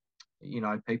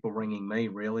 people ringing me,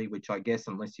 really, which I guess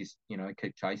unless you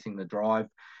keep chasing the drive,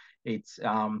 it's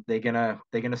they're gonna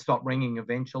stop ringing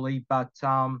eventually. But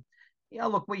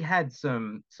look, we had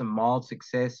some mild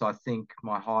success. I think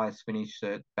my highest finish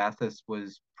at Bathurst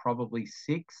was probably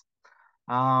 6th.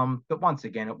 But once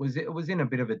again, it was in a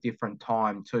bit of a different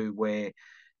time too, where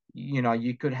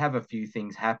you could have a few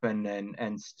things happen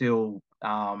and still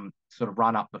sort of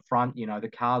run up the front. The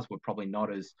cars were probably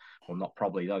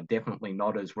they're definitely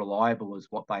not as reliable as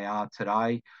what they are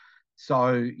today.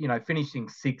 So, finishing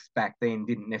 6th back then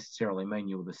didn't necessarily mean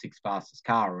you were the 6th fastest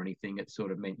car or anything. It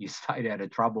sort of meant you stayed out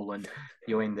of trouble and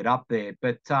you ended up there.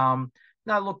 But no,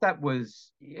 look,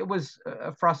 it was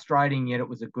frustrating, yet it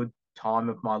was a good time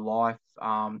of my life.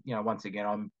 Once again,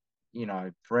 I'm,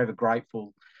 forever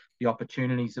grateful the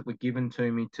opportunities that were given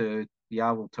to me to be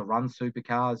able to run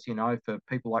supercars, for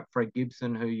people like Fred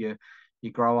Gibson, who you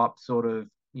grow up sort of,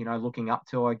 looking up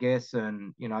to, I guess,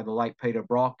 and, the late Peter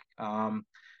Brock. I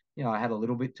had a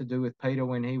little bit to do with Peter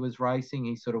when he was racing.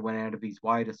 He sort of went out of his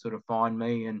way to sort of find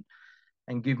me and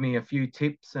give me a few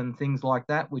tips and things like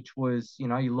that, which was,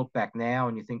 you look back now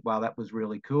and you think, wow, that was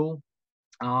really cool.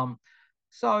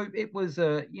 So it was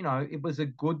a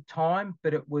good time,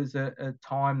 but it was a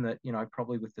time that,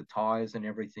 probably with the tyres and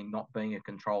everything not being a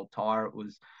controlled tyre, it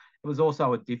was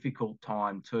also a difficult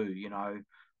time too.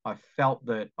 I felt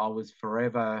that I was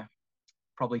forever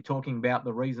probably talking about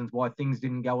the reasons why things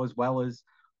didn't go as well as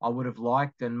I would have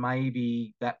liked. And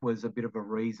maybe that was a bit of a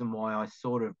reason why I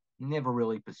sort of never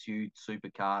really pursued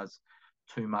supercars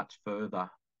too much further.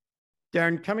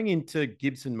 Darren, coming into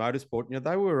Gibson Motorsport,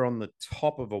 they were on the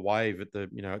top of a wave at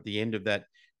the end of that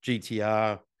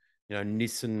GTR,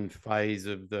 Nissan phase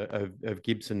of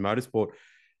Gibson Motorsport.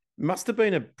 Must have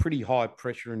been a pretty high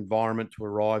pressure environment to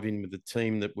arrive in with a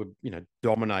team that were,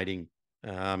 dominating,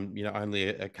 only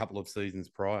a couple of seasons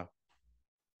prior.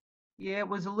 Yeah, it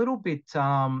was a little bit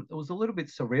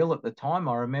surreal at the time.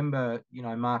 I remember,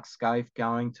 Mark Scaife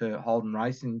going to Holden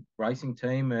Racing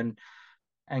Team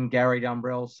and Garry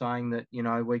Dumbrell saying that,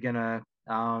 we're going to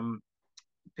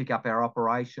pick up our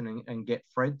operation and get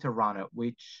Fred to run it,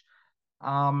 which,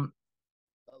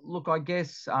 look, I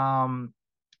guess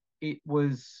it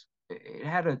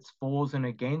had its fors and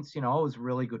against. I was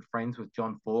really good friends with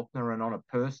John Faulkner, and on a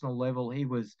personal level, he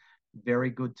was very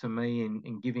good to me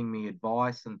in giving me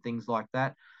advice and things like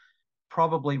that.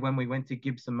 Probably when we went to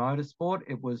Gibson Motorsport,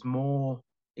 it was more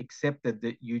accepted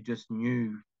that you just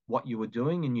knew what you were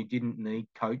doing and you didn't need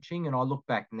coaching. And I look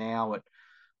back now at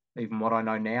even what I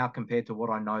know now compared to what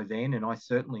I know then, and I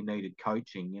certainly needed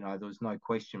coaching. There was no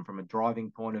question from a driving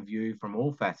point of view, from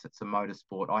all facets of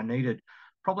motorsport. I needed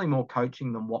probably more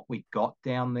coaching than what we got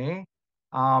down there.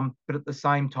 But at the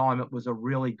same time, it was a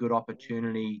really good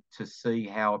opportunity to see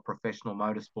how a professional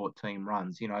motorsport team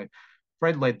runs.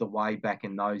 Fred led the way back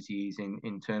in those years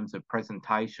in terms of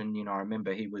presentation. I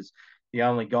remember he was the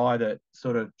only guy that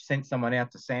sort of sent someone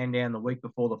out to Sandown the week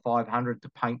before the 500 to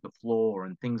paint the floor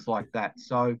and things like that.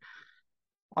 So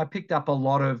I picked up a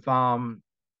lot of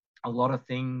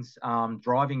things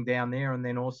driving down there, and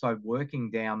then also working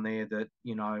down there that,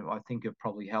 I think have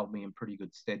probably held me in pretty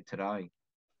good stead today.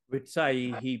 Would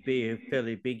say he'd be a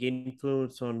fairly big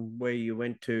influence on where you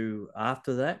went to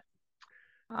after that?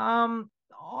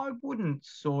 I wouldn't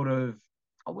sort of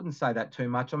I wouldn't say that too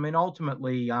much. I mean,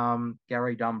 ultimately,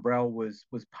 Gary Dumbrell was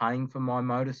paying for my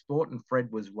motorsport, and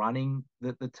Fred was running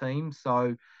the team.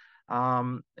 So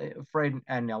Fred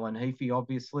and Alan Heafy,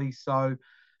 obviously. So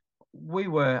we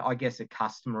were, I guess, a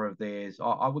customer of theirs.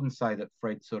 I wouldn't say that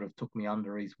Fred sort of took me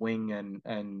under his wing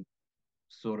and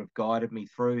sort of guided me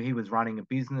through. He was running a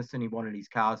business and he wanted his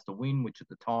cars to win, which at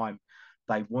the time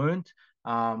they weren't,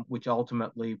 which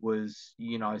ultimately was,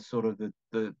 sort of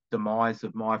the demise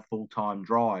of my full-time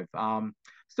drive.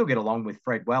 Still get along with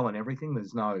Fred well and everything.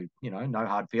 There's no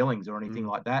hard feelings or anything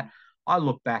like that. I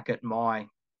look back at my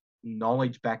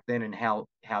knowledge back then and how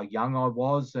young I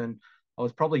was, and I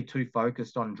was probably too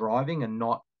focused on driving and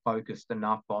not focused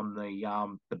enough on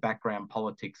the background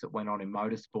politics that went on in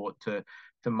motorsport to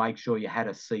make sure you had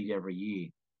a seat every year.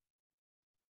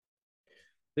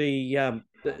 The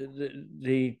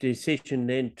decision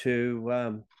then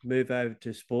to move over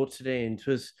to sports sedans,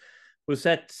 was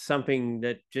that something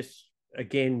that just,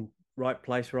 again, right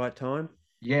place, right time?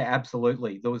 Yeah,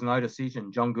 absolutely. There was no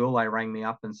decision. John Goulet rang me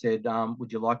up and said,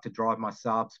 would you like to drive my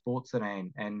Saab sports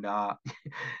sedan? And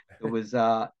there was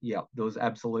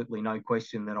absolutely no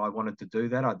question that I wanted to do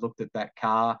that. I'd looked at that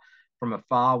car from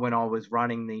afar when I was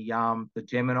running the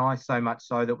Gemini, so much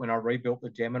so that when I rebuilt the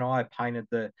Gemini, I painted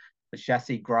the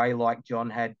chassis grey like John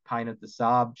had painted the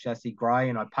Saab chassis grey,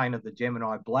 and I painted the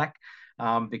Gemini black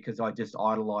because I just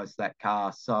idolised that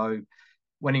car. So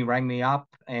when he rang me up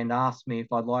and asked me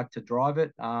if I'd like to drive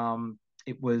it,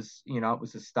 it was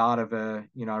the start of a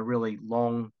really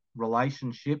long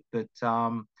relationship that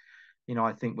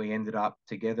I think we ended up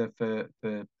together for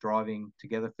driving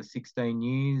together for 16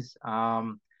 years.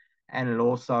 And it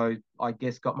also, I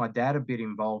guess, got my dad a bit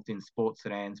involved in sports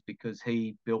sedans because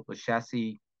he built the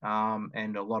chassis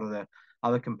and a lot of the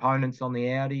other components on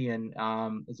the Audi, and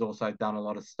has also done a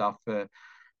lot of stuff for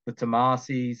the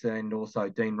Tomasis and also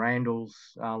Dean Randall's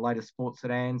latest sports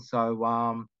sedans.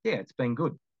 So, it's been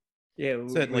good. Yeah,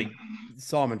 certainly.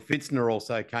 Simon Fitzner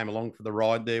also came along for the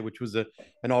ride there, which was an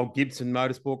old Gibson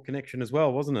motorsport connection as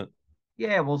well, wasn't it?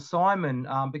 Yeah, well, Simon,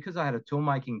 because I had a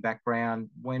toolmaking background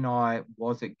when I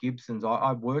was at Gibson's,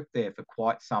 I worked there for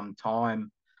quite some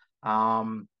time,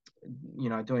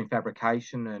 doing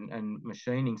fabrication and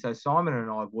machining. So Simon and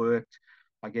I worked,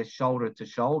 I guess, shoulder to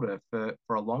shoulder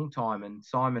for a long time. And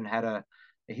Simon had a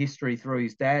history through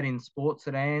his dad in sports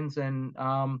sedans. And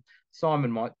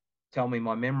Simon might tell me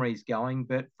my memory's going,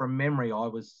 but from memory, I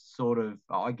was sort of,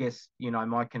 I guess,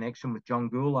 my connection with John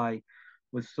Goulet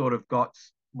was sort of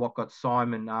what got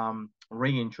Simon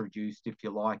reintroduced, if you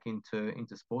like,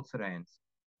 into sports sedans.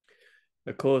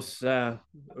 Of course,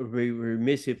 we were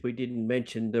remiss if we didn't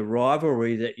mention the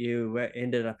rivalry that you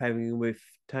ended up having with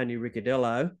Tony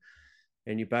Ricciardello,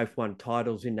 and you both won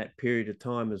titles in that period of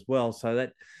time as well. So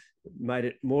that made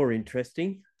it more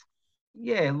interesting.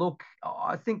 Yeah, look,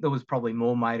 I think there was probably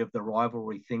more made of the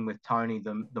rivalry thing with Tony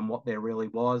than what there really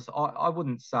was. I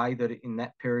wouldn't say that in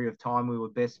that period of time we were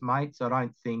best mates. I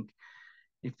don't think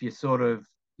if you're sort of,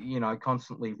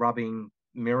 constantly rubbing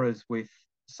mirrors with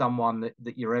someone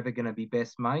that you're ever going to be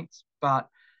best mates. But,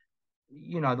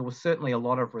 there was certainly a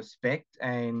lot of respect,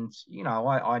 and,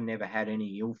 I never had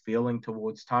any ill feeling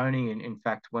towards Tony. And in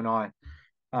fact, when I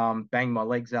banged my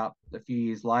legs up a few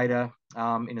years later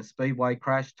in a speedway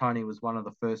crash, Tony was one of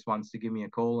the first ones to give me a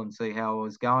call and see how I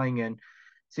was going. And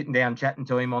sitting down chatting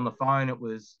to him on the phone, it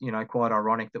was, quite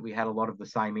ironic that we had a lot of the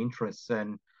same interests.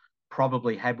 And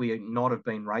probably had we not have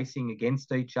been racing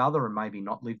against each other and maybe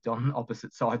not lived on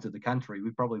opposite sides of the country,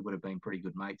 we probably would have been pretty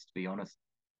good mates, to be honest.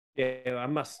 Yeah, I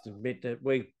must admit that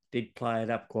we did play it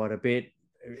up quite a bit.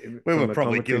 We were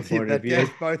probably guilty of that,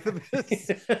 Gav, both of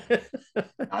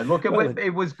us. Look,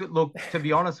 it was good. Look, to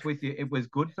be honest with you, it was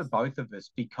good for both of us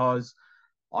because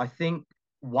I think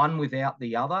one without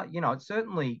the other, it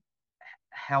certainly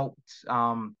helped.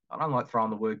 I don't like throwing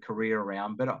the word career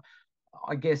around, but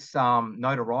I guess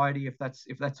notoriety, if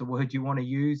that's a word you want to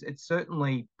use, it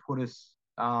certainly put us,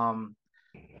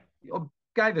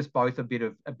 gave us both a bit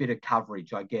of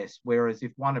coverage, I guess. Whereas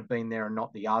if one had been there and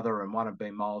not the other, and one had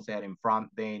been miles out in front,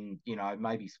 then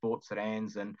maybe sports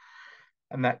sedans and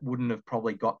that wouldn't have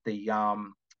probably got the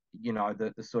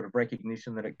the sort of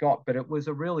recognition that it got. But it was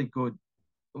a really good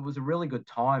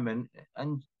time,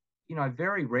 and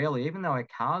very rarely, even though our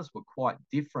cars were quite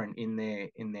different in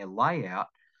their layout,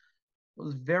 it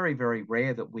was very, very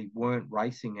rare that we weren't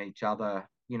racing each other,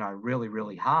 really,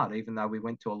 really hard, even though we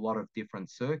went to a lot of different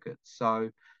circuits. So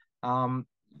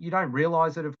you don't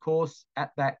realize it, of course,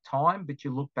 at that time, but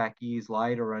you look back years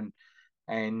later and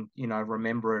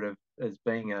remember it as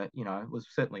being it was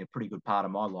certainly a pretty good part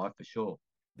of my life for sure.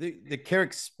 The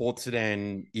Kerrick sports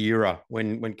sedan era,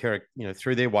 when Kerrick,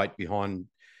 threw their weight behind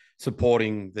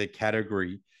supporting the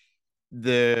category.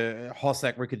 The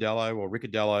Hossack Ricciardello or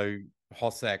Ricciardello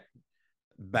Hossack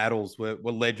battles were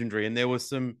legendary, and there was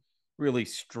some really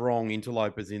strong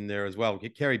interlopers in there as well.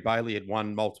 Kerry Bailey had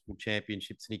won multiple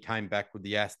championships, and he came back with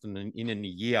the Aston in a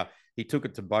year. He took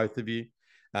it to both of you.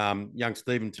 Young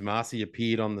Stephen Tomasi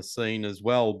appeared on the scene as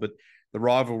well, but the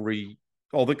rivalry,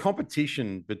 or the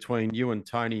competition between you and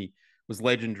Tony was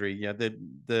legendary. You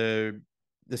know,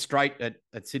 the straight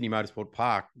at Sydney Motorsport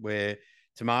Park where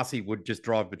Tomasi would just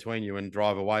drive between you and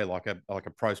drive away like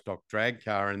a pro stock drag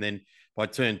car, and then by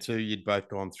turn 2, you'd both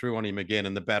gone through on him again,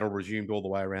 and the battle resumed all the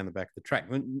way around the back of the track.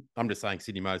 I'm just saying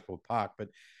Sydney Motorsport Park. But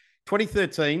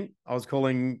 2013, I was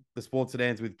calling the Sports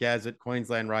Sedans with Gaz at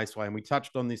Queensland Raceway, and we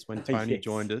touched on this when Tony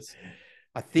joined us.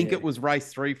 I think it was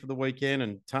race 3 for the weekend,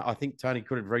 and I think Tony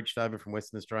could have reached over from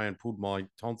Western Australia and pulled my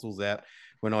tonsils out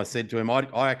when I said to him,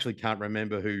 I actually can't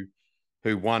remember who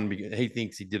won, because he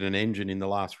thinks he did an engine in the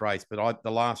last race, but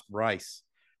the last race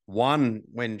won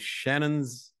when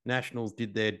Shannon's Nationals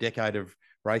did their decade of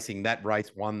racing. That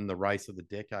race won the race of the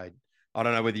decade. I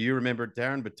don't know whether you remember it,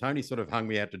 Darren, but Tony sort of hung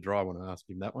me out to dry when I asked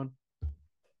him that one.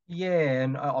 Yeah,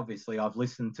 and obviously I've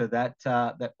listened to that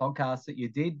podcast that you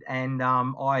did, and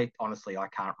I honestly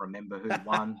can't remember who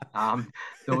won.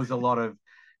 There was a lot of,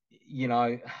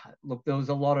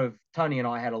 Tony and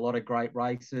I had a lot of great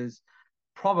races.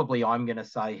 Probably I'm going to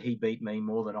say he beat me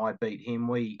more than I beat him.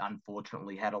 We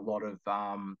unfortunately had a lot of,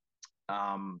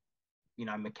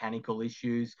 mechanical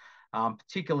issues,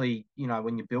 particularly,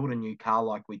 when you build a new car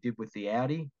like we did with the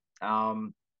Audi.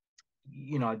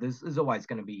 There's always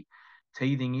going to be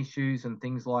teething issues and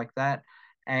things like that.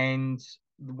 And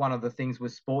one of the things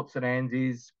with sports sedans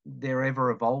is they're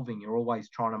ever evolving. You're always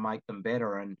trying to make them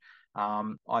better. And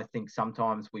I think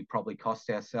sometimes we probably cost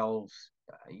ourselves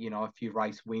a few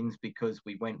race wins because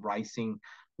we went racing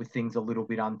with things a little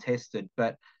bit untested.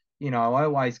 But, I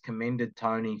always commended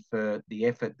Tony for the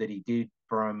effort that he did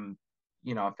from,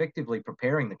 effectively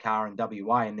preparing the car in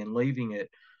WA and then leaving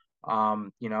it,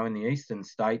 in the eastern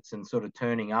states and sort of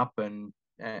turning up and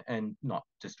not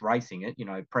just racing it,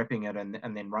 prepping it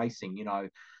and then racing.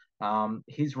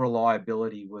 His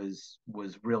reliability was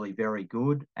really very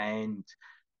good. And,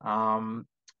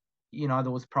 there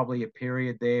was probably a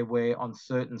period there where on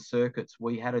certain circuits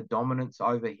we had a dominance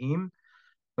over him,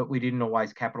 but we didn't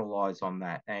always capitalize on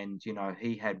that. And,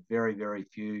 he had very, very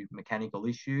few mechanical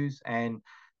issues. And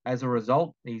as a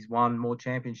result, he's won more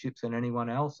championships than anyone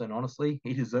else. And honestly,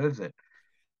 he deserves it.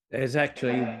 There's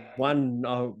actually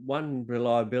one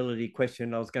reliability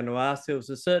question I was going to ask. There was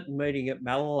a certain meeting at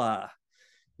Mallala.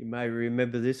 You may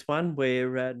remember this one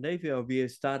where neither of you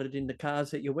started in the cars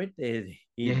that you went there.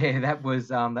 Yeah, that was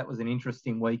an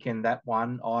interesting weekend. That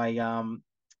one, I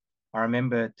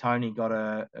remember Tony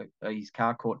got his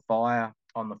car caught fire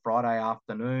on the Friday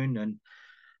afternoon, and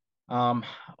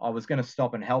I was going to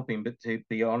stop and help him, but to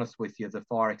be honest with you, the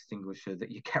fire extinguisher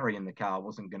that you carry in the car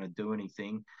wasn't going to do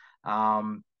anything.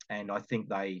 And I think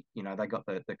they got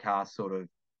the car sort of,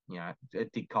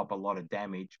 it did cop a lot of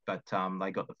damage, but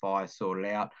they got the fire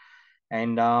sorted out.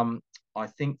 And I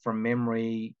think from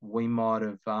memory, we might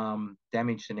have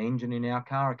damaged an engine in our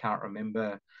car. I can't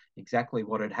remember exactly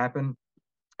what had happened.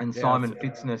 And Simon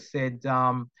Fitzner said,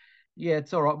 yeah,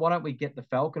 it's all right. Why don't we get the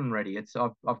Falcon ready?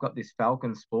 I've got this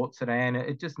Falcon sports sedan.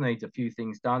 It just needs a few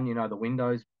things done. The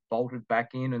windows bolted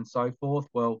back in and so forth.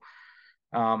 Well,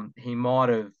 he might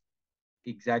have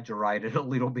exaggerated a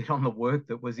little bit on the work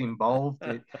that was involved.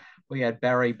 We had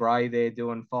Barry Bray there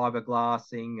doing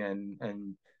fiberglassing,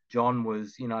 and John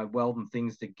was, welding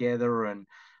things together, and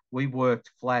we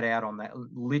worked flat out on that,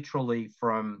 literally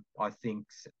from, I think,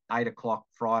 8 o'clock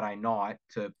Friday night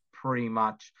to pretty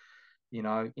much,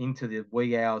 into the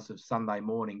wee hours of Sunday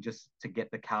morning just to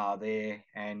get the car there.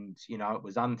 And, it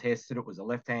was untested. It was a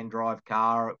left-hand drive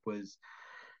car. It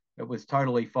was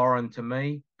totally foreign to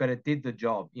me, but it did the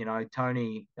job.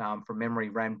 Tony, from memory,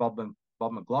 ran Bob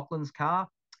McLaughlin's car,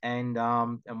 and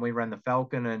we ran the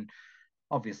Falcon, and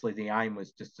obviously the aim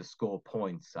was just to score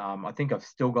points. I think I've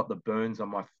still got the burns on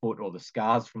my foot, or the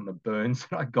scars from the burns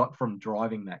that I got from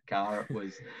driving that car.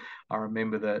 I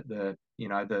remember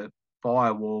the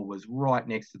firewall was right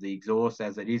next to the exhaust,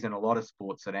 as it is in a lot of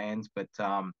sports sedans, but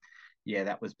yeah,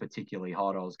 that was particularly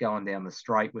hot. I was going down the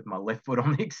straight with my left foot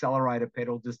on the accelerator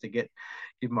pedal just to give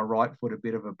my right foot a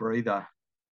bit of a breather.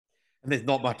 And there's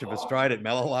not much of a straight at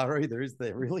Mallala either, is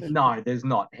there, really? No, there's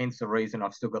not. Hence the reason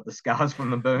I've still got the scars from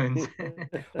the burns.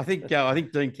 I think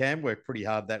Dean Cam worked pretty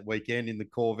hard that weekend in the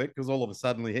Corvette, because all of a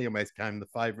sudden he almost came the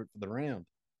favourite for the round.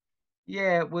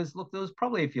 Yeah, it was. Look, there was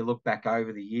probably, if you look back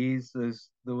over the years,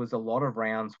 there was a lot of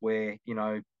rounds where,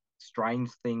 strange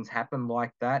things happen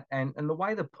like that. And the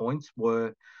way the points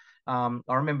were, I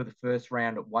remember the first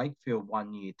round at Wakefield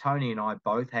one year, Tony and I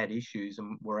both had issues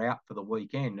and were out for the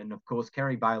weekend. And of course,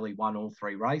 Kerry Bailey won all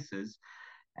 3 races.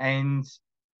 And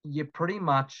you pretty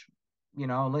much,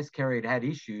 unless Kerry had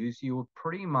issues, you were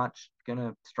pretty much going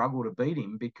to struggle to beat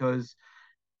him, because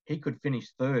he could finish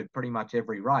third pretty much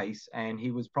every race and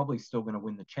he was probably still going to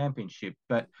win the championship.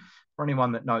 But for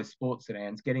anyone that knows sports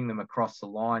sedans, getting them across the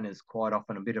line is quite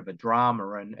often a bit of a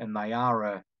drama, and they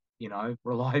are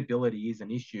reliability is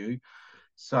an issue.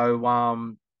 So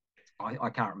I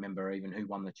can't remember even who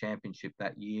won the championship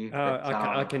that year.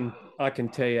 I can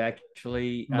tell you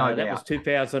actually. No that doubt. was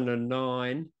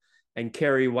 2009, and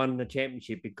Kerry won the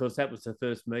championship because that was the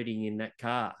first meeting in that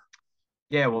car.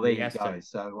 Yeah, well, there you go.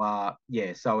 So,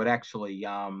 so it actually,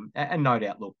 and no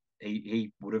doubt, look, he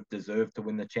would have deserved to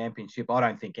win the championship. I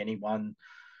don't think anyone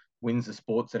wins the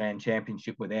sports sedan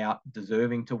championship without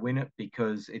deserving to win it,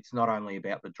 because it's not only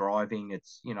about the driving.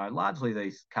 It's, largely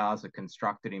these cars are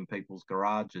constructed in people's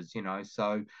garages,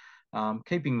 so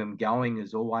keeping them going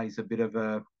is always a bit of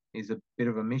a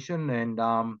mission. And,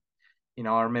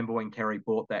 I remember when Kerry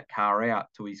bought that car out,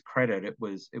 to his credit, it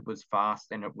was fast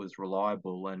and it was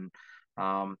reliable, and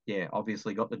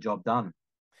obviously got the job done.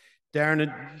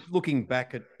 Darren, looking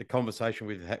back at the conversation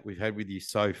we've had with you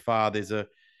so far, there's a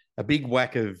big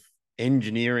whack of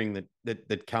engineering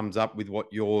that comes up with what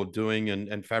you're doing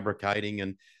and fabricating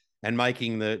and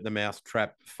making the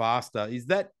mousetrap faster. Is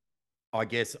that, I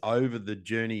guess, over the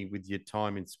journey with your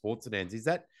time in sports sedans, is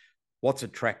that what's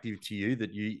attractive to you,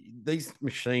 that these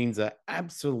machines are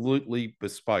absolutely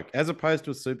bespoke, as opposed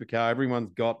to a supercar?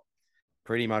 Everyone's got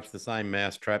pretty much the same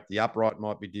mousetrap. The upright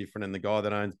might be different, and the guy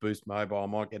that owns Boost Mobile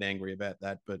might get angry about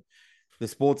that. But the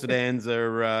sports sedans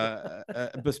are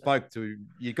bespoke to,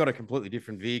 you've got a completely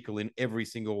different vehicle in every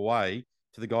single way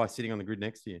to the guy sitting on the grid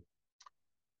next to you.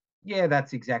 Yeah,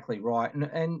 that's exactly right.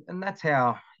 And that's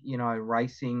how,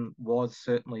 racing was,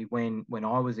 certainly when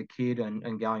I was a kid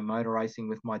and going motor racing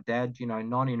with my dad.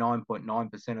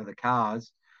 99.9% of the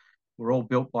cars were all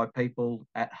built by people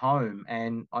at home.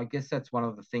 And I guess that's one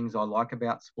of the things I like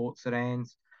about sports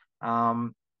sedans.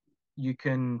 You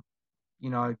can,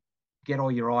 get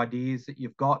all your ideas that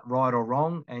you've got, right or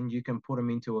wrong, and you can put them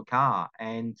into a car.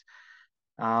 And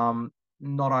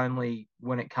not only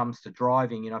when it comes to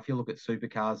driving, if you look at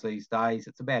supercars these days,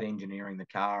 it's about engineering the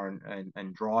car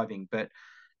and driving. But,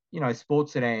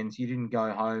 sports sedans, you didn't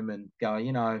go home and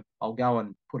go, I'll go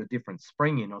and put a different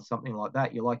spring in or something like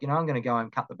that. You're like, I'm going to go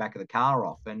and cut the back of the car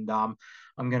off, and I'm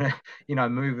going to,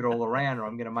 move it all around, or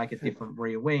I'm going to make a different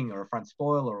rear wing or a front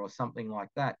spoiler or something like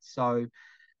that. So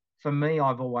for me,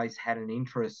 I've always had an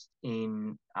interest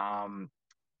in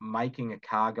making a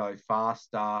car go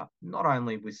faster, not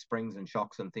only with springs and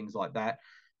shocks and things like that,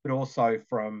 but also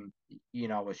from,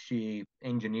 a sheer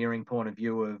engineering point of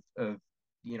view of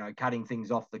cutting things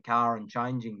off the car and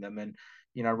changing them. And,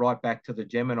 right back to the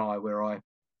Gemini, where I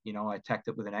attacked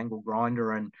it with an angle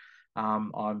grinder, and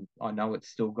I know it's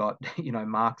still got,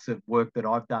 marks of work that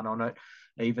I've done on it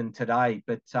even today.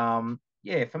 But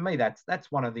for me,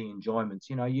 that's one of the enjoyments.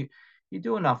 You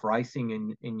do enough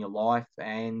racing in your life,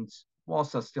 and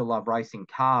whilst I still love racing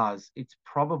cars, it's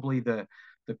probably the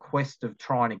quest of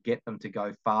trying to get them to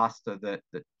go faster that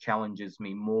challenges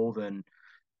me more than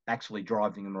actually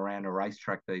driving them around a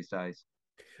racetrack these days.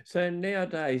 So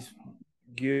nowadays,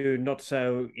 you're not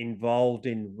so involved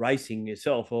in racing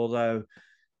yourself, although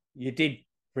you did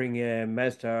bring a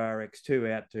Mazda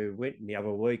RX-2 out to Winton the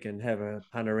other week and have a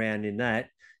punt around in that.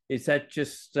 Is that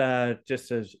just a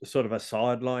sort of a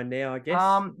sideline now, I guess?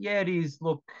 Yeah, it is.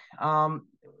 Look,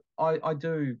 I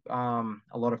do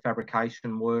a lot of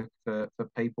fabrication work for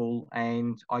people,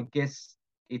 and I guess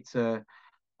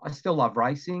I still love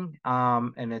racing,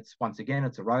 and it's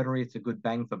a rotary, it's a good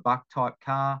bang for buck type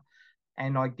car,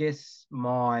 and I guess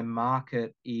my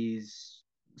market is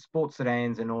sports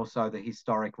sedans and also the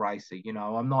historic racer.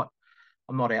 I'm not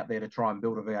out there to try and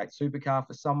build a V8 supercar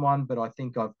for someone, but I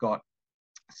think I've got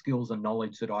skills and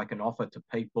knowledge that I can offer to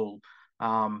people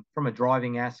from a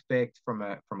driving aspect, from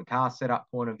a car setup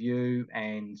point of view,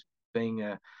 and being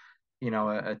a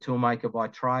toolmaker by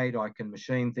trade. I can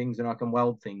machine things and I can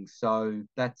weld things. So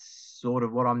that's sort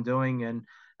of what I'm doing,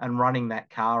 and running that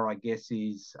car, I guess,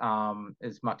 is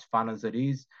as much fun as it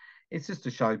is. It's just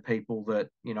to show people that,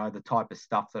 the type of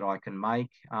stuff that I can make,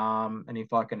 and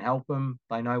if I can help them,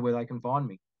 they know where they can find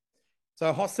me.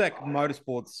 So Hossack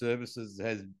Motorsport Services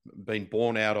has been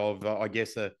born out of, I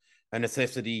guess, a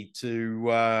necessity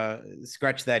to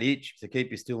scratch that itch to keep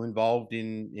you still involved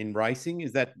in racing.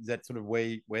 Is that sort of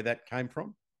where that came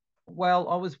from? Well,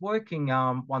 I was working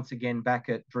once again back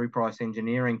at Drew Price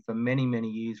Engineering for many, many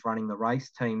years running the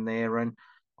race team there. And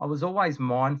I was always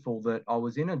mindful that I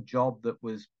was in a job that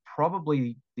was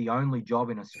probably the only job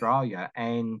in Australia.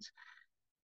 And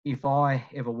if I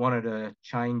ever wanted a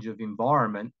change of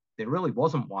environment, there really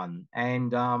wasn't one.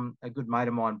 And a good mate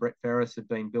of mine, Brett Ferris, had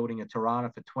been building a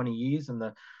Tirana for 20 years. And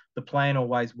the plan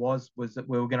always was that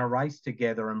we were going to race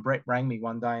together. And Brett rang me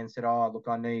one day and said, "Oh, look,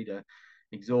 I need a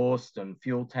exhaust and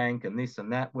fuel tank and this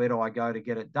and that. Where do I go to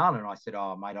get it done?" And I said,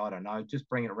 "Oh, mate, I don't know. Just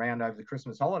bring it around over the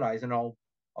Christmas holidays and I'll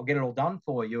get it all done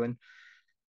for you." And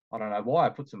I don't know why I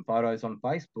put some photos on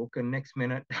Facebook, and next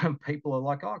minute people are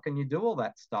like, "Oh, can you do all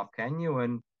that stuff? Can you?"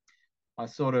 And I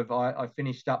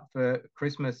finished up for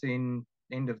Christmas in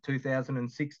end of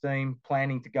 2016,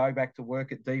 planning to go back to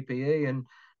work at DPE. And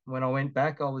when I went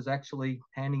back, I was actually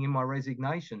handing in my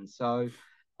resignation. So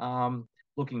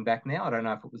looking back now, I don't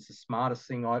know if it was the smartest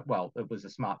thing. Well, it was a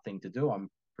smart thing to do. I'm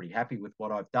pretty happy with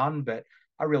what I've done, but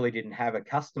I really didn't have a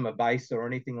customer base or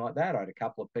anything like that. I had a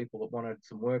couple of people that wanted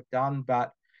some work done,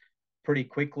 but pretty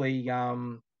quickly, I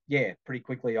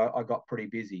got pretty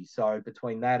busy. So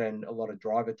between that and a lot of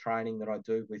driver training that I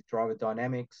do with Driver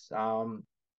Dynamics,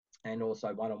 and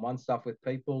also one-on-one stuff with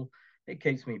people, it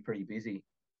keeps me pretty busy.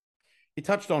 You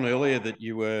touched on earlier that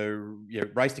you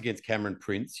raced against Cameron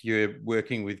Prince. You're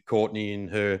working with Courtney in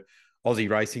her Aussie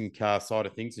racing car side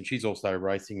of things, and she's also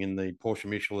racing in the Porsche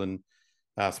Michelin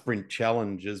Sprint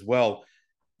Challenge as well.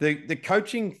 The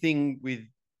coaching thing with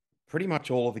pretty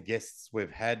much all of the guests we've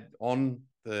had on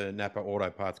the NAPA Auto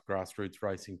Parts Grassroots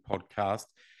Racing podcast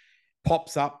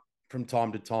pops up from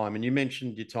time to time. And you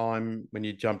mentioned your time when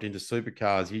you jumped into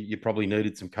supercars, you probably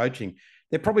needed some coaching.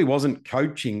 There probably wasn't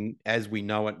coaching as we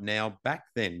know it now back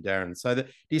then, Darren. So do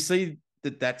you see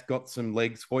that that's got some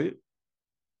legs for you?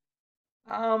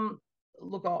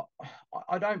 Look,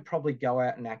 I don't probably go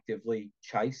out and actively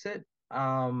chase it.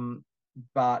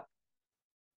 But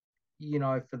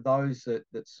for those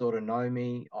that sort of know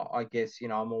me, I guess,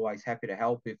 I'm always happy to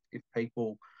help if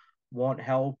people want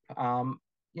help.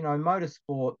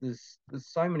 Motorsport, there's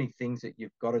so many things that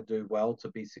you've got to do well to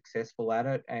be successful at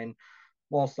it. And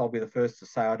whilst I'll be the first to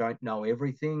say I don't know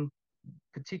everything,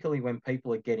 particularly when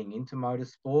people are getting into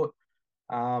motorsport,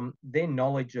 their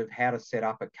knowledge of how to set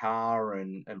up a car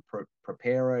and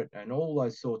prepare it and all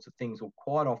those sorts of things will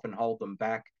quite often hold them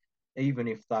back, even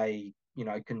if they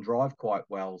can drive quite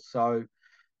well. So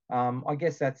I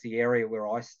guess that's the area where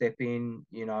I step in,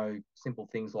 simple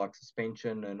things like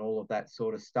suspension and all of that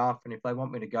sort of stuff. And if they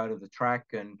want me to go to the track,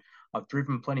 and I've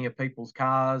driven plenty of people's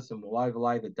cars, and we'll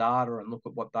overlay the data and look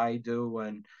at what they do.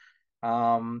 And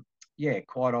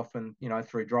quite often,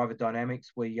 through Driver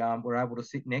Dynamics, we're able to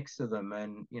sit next to them.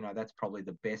 And, that's probably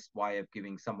the best way of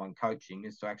giving someone coaching,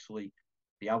 is to actually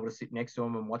be able to sit next to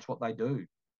them and watch what they do.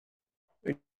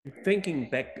 Thinking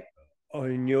back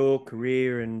on your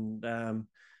career, and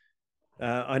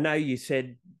I know you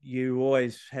said you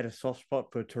always had a soft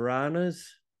spot for Tiranas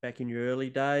back in your early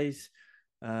days.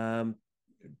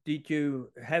 Did you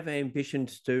have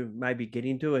ambitions to maybe get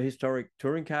into a historic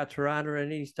touring car Tirana at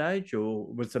any stage, or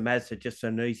was the Mazda just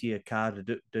an easier car to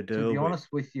deal with? To be honest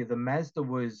with you, the Mazda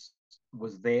was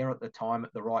there at the time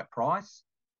at the right price.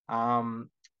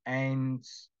 And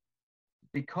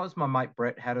because my mate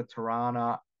Brett had a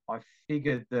Tirana, I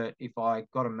figured that if I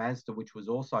got a Mazda, which was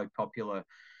also popular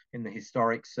in the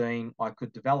historic scene, I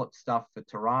could develop stuff for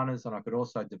Tiranas, and I could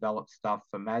also develop stuff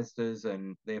for Mazdas,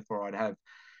 and therefore I'd have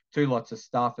two lots of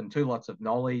stuff and two lots of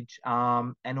knowledge.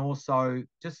 And also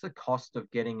just the cost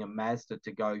of getting a Mazda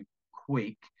to go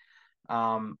quick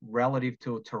relative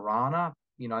to a Tirana.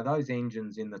 Those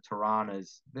engines in the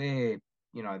Tiranas, they're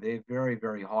very,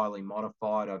 very highly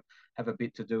modified. I have a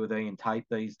bit to do with Ian Tate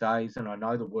these days, and I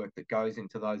know the work that goes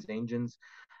into those engines.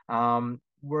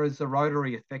 Whereas the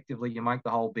rotary, effectively, you make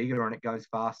the hole bigger and it goes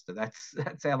faster. That's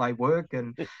how they work.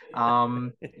 And,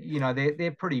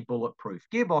 they're pretty bulletproof.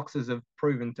 Gearboxes have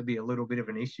proven to be a little bit of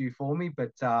an issue for me, but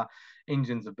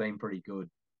engines have been pretty good.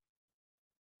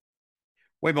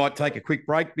 We might take a quick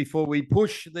break before we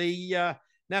push the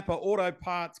NAPA Auto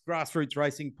Parts Grassroots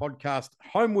Racing podcast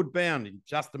homeward bound. In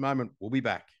just a moment, we'll be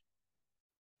back.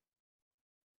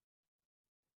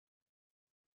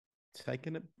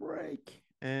 Taking a break.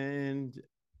 And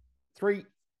 3,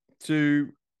 2,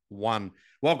 1.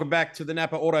 Welcome back to the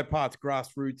NAPA Auto Parts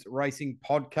Grassroots Racing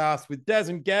podcast with Daz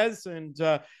and Gaz. And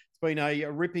it's been a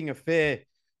ripping affair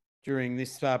during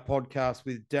this podcast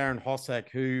with Darren Hossack,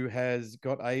 who has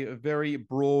got a very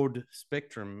broad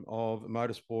spectrum of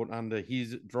motorsport under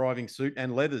his driving suit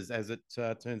and leathers, as it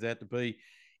turns out to be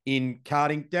in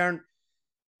karting. Darren,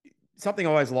 something I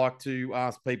always like to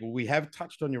ask people, we have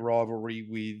touched on your rivalry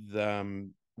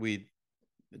with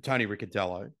Tony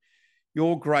Riccatello.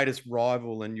 Your greatest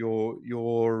rival and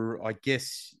your I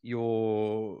guess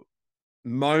your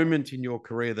moment in your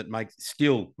career that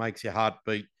still makes your heart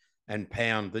beat and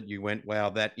pound, that you went, wow,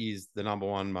 that is the number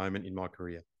one moment in my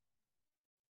career?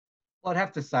 I'd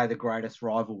have to say the greatest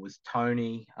rival was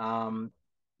Tony,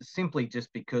 simply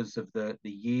just because of the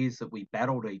years that we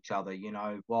battled each other. You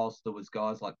know, whilst there was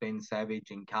guys like Ben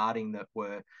Savage in karting that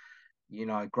were, you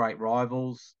know, great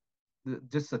rivals,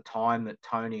 just the time that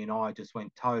Tony and I just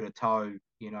went toe to toe,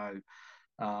 you know,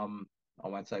 I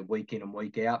won't say week in and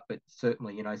week out, but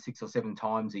certainly, you know, 6 or 7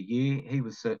 times a year. He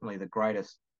was certainly the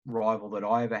greatest rival that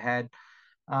I ever had.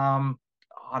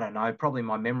 I don't know, probably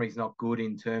my memory's not good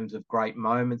in terms of great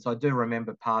moments. I do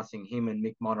remember passing him and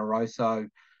Mick Monterosso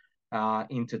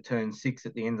into turn 6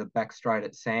 at the end of the back straight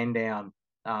at Sandown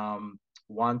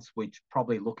once, which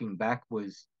probably looking back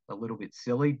was a little bit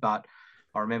silly, but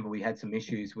I remember we had some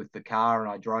issues with the car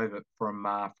and I drove it from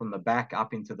the back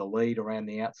up into the lead around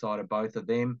the outside of both of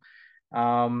them.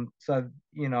 So,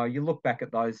 you know, you look back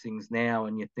at those things now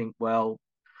and you think, well,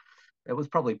 it was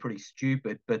probably pretty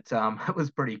stupid, but it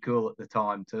was pretty cool at the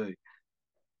time too.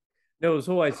 There was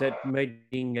always that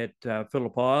meeting at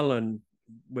Phillip Island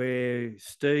where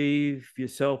Steve,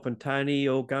 yourself and Tony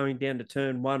all going down to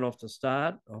turn 1 off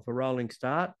a rolling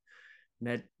start. And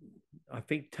that, I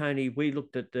think, Tony, we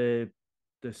looked at the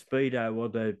speedo or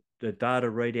the data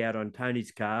readout on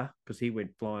Tony's car because he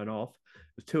went flying off.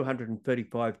 It was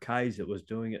 235 Ks it was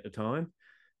doing at the time.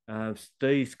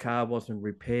 Steve's car wasn't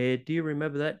repaired. Do you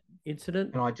remember that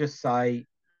incident? And I just say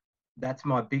that's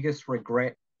my biggest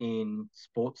regret in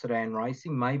sports sedan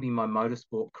racing, maybe my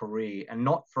motorsport career, and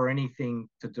not for anything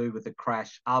to do with the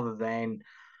crash other than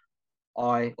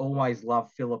I always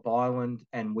loved Phillip Island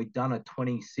and we'd done a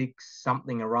 26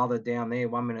 something or other down there,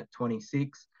 1 minute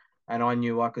 26. And I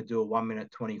knew I could do a 1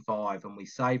 minute 25. And we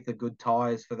saved the good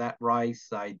tyres for that race.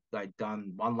 They'd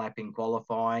done 1 lap in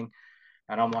qualifying.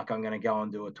 And I'm like, I'm going to go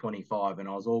and do a 25. And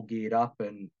I was all geared up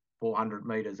and 400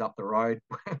 metres up the road,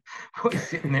 was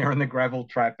sitting there in the gravel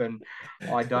trap. And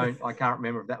I can't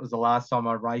remember if that was the last time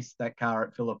I raced that car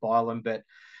at Phillip Island, but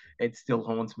it still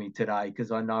haunts me today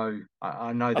because I know the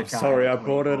I'm car. Sorry, I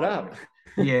brought it up.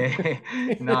 Yeah,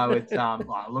 no, it's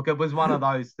look, it was one of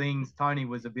those things. Tony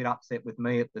was a bit upset with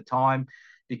me at the time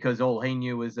because all he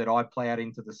knew was that I ploughed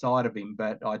into the side of him.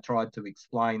 But I tried to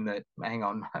explain that, hang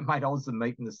on, mate, I was the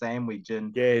meat and the sandwich,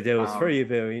 and yeah, there was 3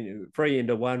 of you. 3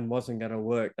 into 1 wasn't going to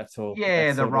work. That's all. Yeah,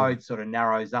 that's the road sort of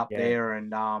narrows up yeah. there,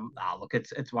 and look,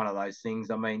 it's one of those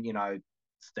things. I mean, you know,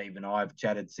 Steve and I have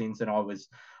chatted since, and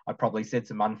I probably said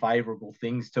some unfavourable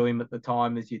things to him at the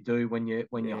time, as you do when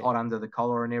you're hot under the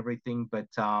collar and everything. But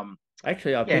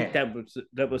actually, I think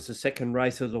that was the second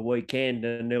race of the weekend,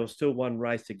 and there was still 1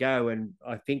 race to go. And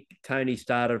I think Tony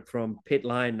started from pit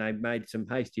lane. They made some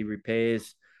hasty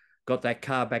repairs, got that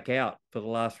car back out for the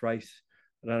last race.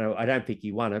 I don't know. I don't think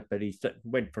he won it, but he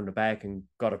went from the back and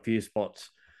got a few spots.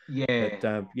 Yeah.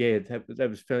 But that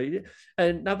was fairly.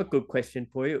 Another good question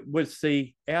for you: was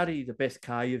the Audi the best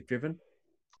car you've driven?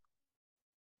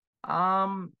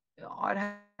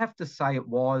 I'd have to say it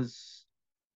was.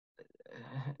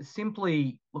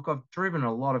 Simply, look, I've driven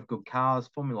a lot of good cars,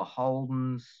 Formula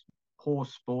Holdens,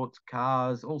 horse sports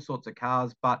cars, all sorts of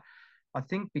cars, but I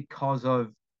think because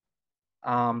of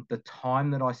the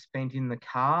time that I spent in the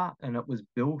car and it was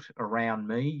built around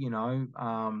me, you know,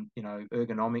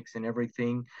 ergonomics and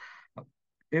everything,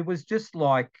 it was just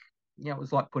like, it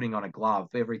was like putting on a glove.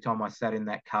 Every time I sat in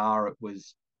that car, it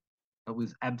was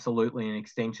absolutely an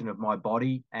extension of my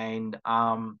body. And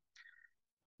I'd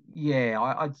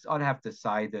have to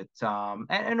say that,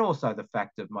 and also the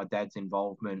fact of my dad's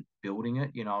involvement building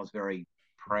it. You know, I was very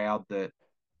proud that,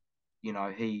 you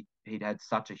know, he'd had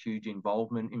such a huge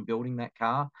involvement in building that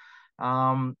car.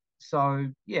 So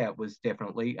yeah, it was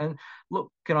definitely. And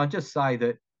look, can I just say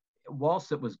that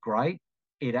whilst it was great,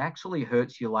 it actually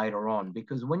hurts you later on,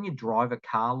 because when you drive a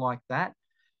car like that,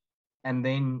 and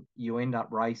then you end up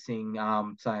racing,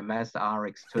 say, a Mazda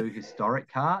RX-2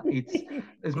 historic car. It's,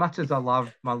 as much as I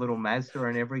love my little Mazda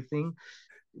and everything,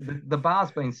 the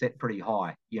bar's been set pretty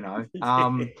high, you know.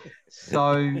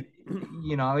 So,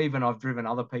 you know, even I've driven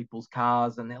other people's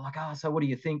cars and they're like, oh, so what do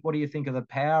you think? What do you think of the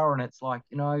power? And it's like,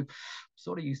 you know,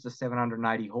 sort of used to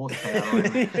 780 horsepower.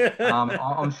 And,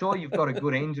 I'm sure you've got a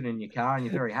good engine in your car and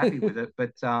you're very happy with it.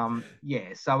 But so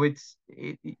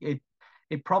it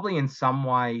probably in some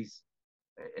ways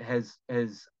has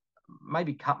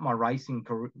maybe cut my racing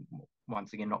career,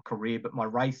 once again, not career, but my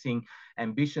racing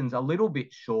ambitions a little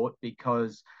bit short,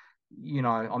 because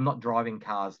I'm not driving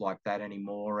cars like that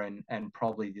anymore, and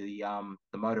probably the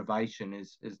motivation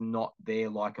is not there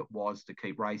like it was to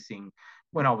keep racing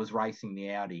when I was racing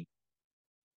the Audi.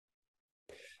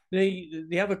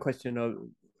 The other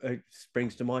question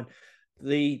springs to mind: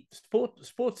 the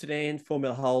sports sedans,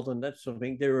 Formula Holden, that sort of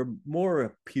thing. They're more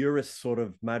a purist sort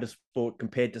of motorsport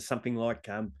compared to something like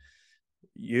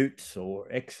Utes or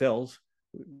XLs.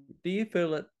 Do you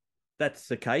feel that that's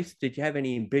the case? Did you have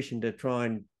any ambition to try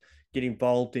and get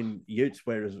involved in Utes,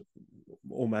 where it's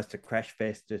almost a crash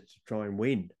fest to try and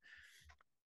win?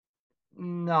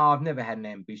 No, I've never had an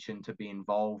ambition to be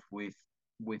involved with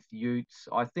Utes.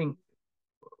 I think.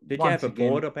 Did you have a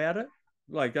board about it?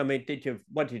 Like, I mean,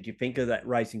 what did you think of that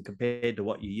racing compared to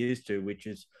what you used to, which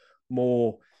is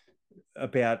more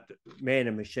about man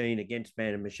and machine against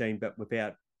man and machine, but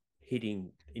without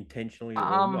hitting intentionally, or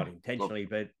not intentionally,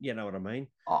 but you know what I mean?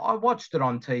 I watched it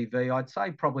on TV. I'd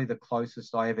say probably the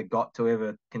closest I ever got to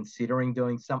ever considering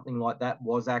doing something like that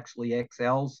was actually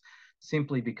XLs,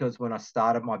 simply because when I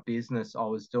started my business, I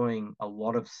was doing a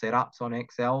lot of setups on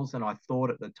XLs, and I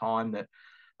thought at the time that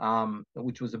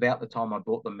which was about the time I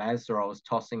bought the Mazda, I was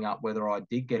tossing up whether I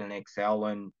did get an XL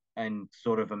and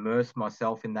sort of immerse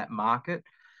myself in that market.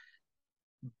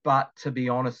 But to be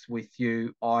honest with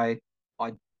you, I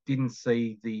didn't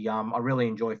see I really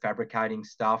enjoy fabricating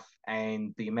stuff,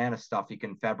 and the amount of stuff you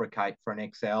can fabricate for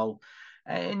an XL,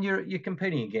 and you're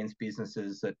competing against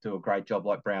businesses that do a great job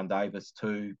like Brown Davis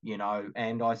too,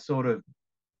 and I sort of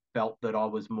felt that I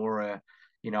was more a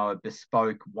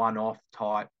bespoke one-off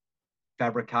type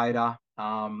fabricator.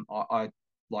 I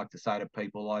like to say to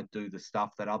people, I do the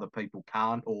stuff that other people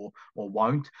can't or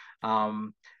won't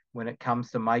when it comes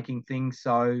to making things.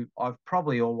 So I've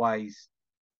probably always,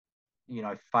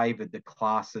 favoured the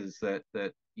classes that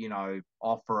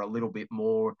offer a little bit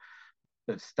more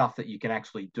of stuff that you can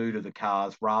actually do to the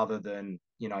cars, rather than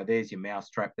there's your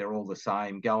mousetrap, they're all the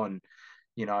same. Go and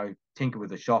tinker with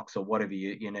the shocks or whatever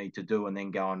you need to do, and then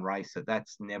go and race it.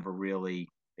 That's never really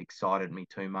excited me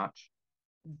too much.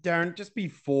 Darren, just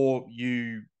before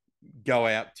you go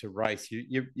out to race,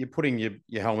 you're putting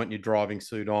your helmet and your driving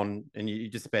suit on, and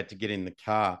you're just about to get in the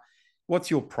car. What's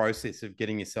your process of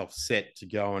getting yourself set to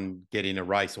go and get in a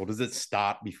race, or does it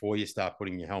start before you start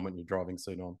putting your helmet and your driving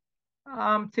suit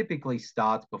on? Typically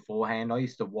starts beforehand. I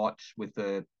used to watch with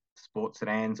the sports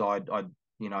sedans. I'd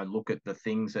look at the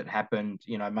things that happened.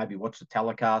 Maybe watch the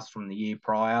telecast from the year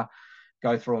prior,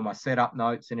 go through all my setup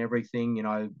notes and everything,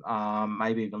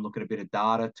 maybe even look at a bit of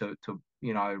data to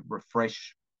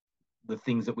refresh the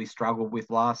things that we struggled with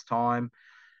last time.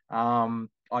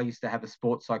 I used to have a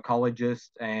sports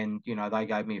psychologist, and, they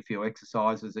gave me a few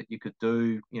exercises that you could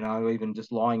do, even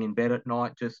just lying in bed at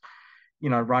night, just,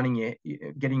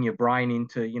 getting your brain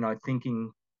into,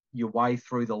 thinking your way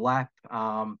through the lap,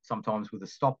 sometimes with a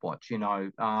stopwatch,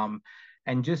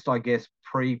 and just, I guess,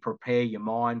 prepare your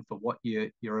mind for what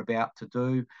you're about to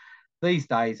do. These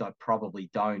days, I probably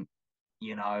don't,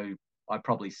 I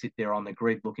probably sit there on the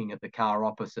grid looking at the car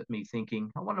opposite me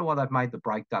thinking, I wonder why they've made the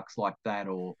brake ducts like that,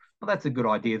 or, well, that's a good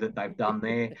idea that they've done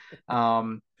there.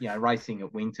 Racing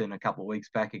at Winton a couple of weeks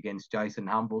back against Jason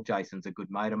Humble. Jason's a good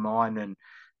mate of mine, and,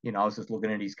 I was just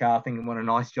looking at his car thinking what a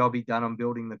nice job he'd done on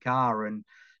building the car, and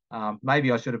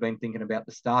maybe I should have been thinking about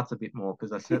the starts a bit more,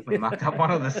 because I certainly mucked up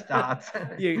one of the starts.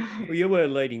 you were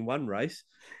leading one race.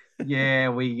 Yeah,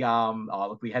 we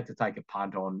had to take a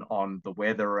punt on the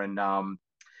weather, and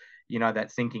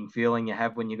that sinking feeling you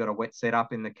have when you've got a wet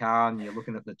setup in the car and you're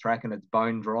looking at the track and it's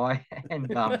bone dry, and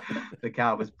the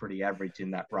car was pretty average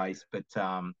in that race, but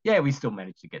we still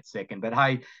managed to get second. But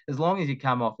hey, as long as you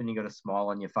come off and you got a smile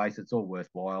on your face, it's all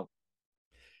worthwhile.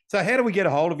 So how do we get a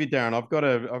hold of you, Darren? I've got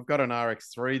an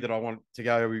RX3 that I want to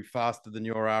go faster than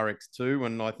your RX2,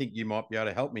 and I think you might be able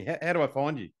to help me. How do I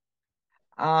find you?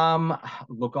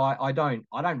 Look, I don't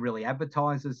really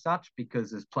advertise as such,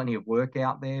 because there's plenty of work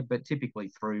out there, but typically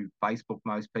through Facebook,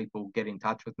 most people get in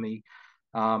touch with me.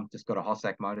 Just got a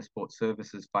Hossack Motorsport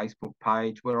Services Facebook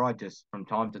page, where I just from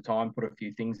time to time put a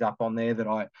few things up on there that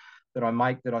I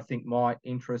make that I think might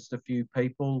interest a few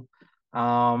people.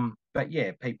 But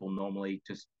yeah, people normally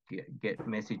just get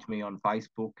message me on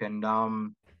Facebook,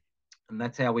 and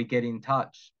that's how we get in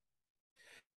touch.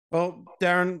 Well,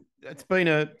 Darren, it's been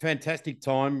a fantastic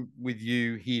time with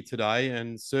you here today,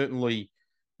 and certainly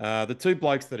the two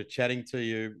blokes that are chatting to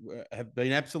you have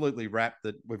been absolutely rapt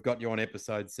that we've got you on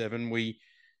episode 7. We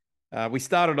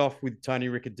started off with Tony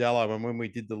Ricciardello, and when we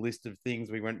did the list of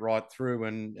things, we went right through,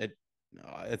 and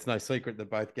it's no secret that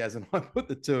both Gaz and I put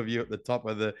the two of you at the top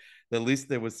of the list.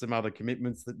 There was some other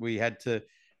commitments that we had to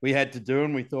we had to do,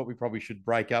 and we thought we probably should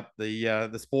break up the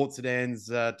sports sedans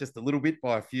just a little bit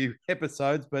by a few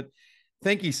episodes. But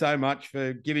thank you so much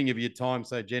for giving of your time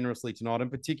so generously tonight,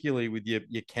 and particularly with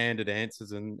your candid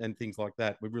answers and things like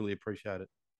that. We really appreciate it.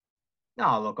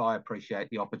 No, look, I appreciate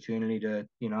the opportunity to,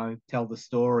 tell the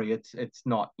story. It's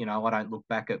not, I don't look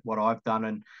back at what I've done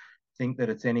and think that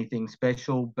it's anything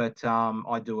special, but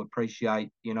I do appreciate,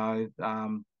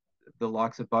 the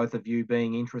likes of both of you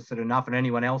being interested enough, and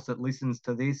anyone else that listens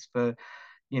to this for,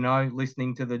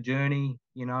 listening to the journey.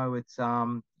 It's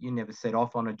you never set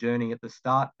off on a journey at the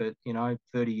start, but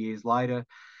 30 years later,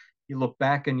 you look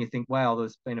back and you think, wow,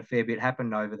 there's been a fair bit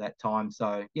happened over that time.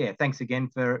 So yeah, thanks again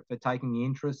for taking the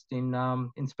interest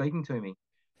in speaking to me.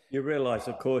 You realise,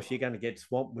 of course, you're going to get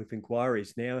swamped with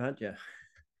inquiries now, aren't you?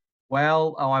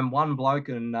 Well, I'm one bloke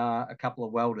and a couple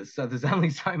of welders, so there's only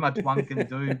so much one can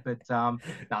do. But no,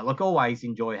 look, always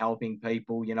enjoy helping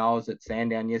people. I was at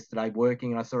Sandown yesterday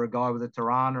working, and I saw a guy with a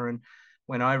Tirana and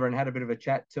went over and had a bit of a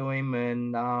chat to him.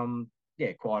 And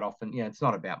yeah, quite often, it's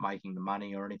not about making the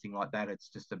money or anything like that. It's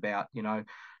just about,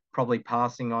 probably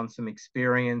passing on some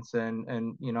experience and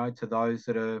to those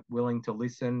that are willing to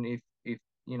listen if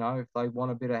they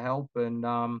want a bit of help.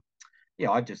 And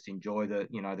yeah, I just enjoy the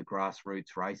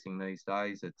grassroots racing these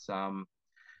days.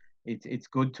 It's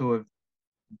good to have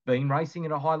been racing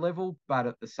at a high level, but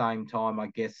at the same time, I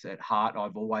guess at heart,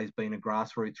 I've always been a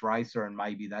grassroots racer, and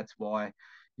maybe that's why,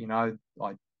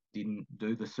 I didn't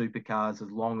do the supercars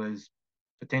as long as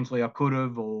potentially I could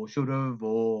have or should have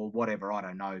or whatever. I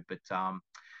don't know, but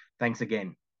thanks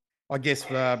again. I guess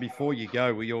before you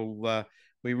go,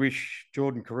 we wish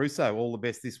Jordan Caruso all the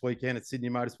best this weekend at Sydney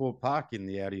Motorsport Park in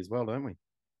the Audi as well, don't we?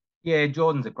 Yeah,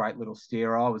 Jordan's a great little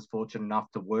steerer. I was fortunate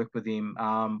enough to work with him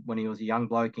when he was a young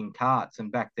bloke in karts,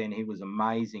 and back then he was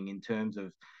amazing in terms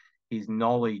of his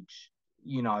knowledge,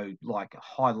 like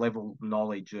high level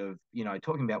knowledge of,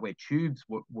 talking about where tubes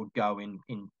would go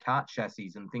in kart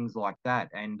chassis and things like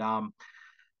that. And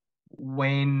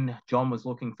when John was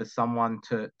looking for someone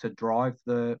to drive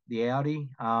the Audi,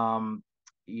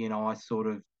 I sort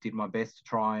of did my best to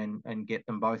try and get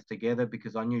them both together,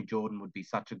 because I knew Jordan would be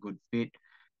such a good fit.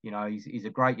 He's a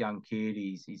great young kid.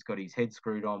 He's got his head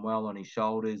screwed on well on his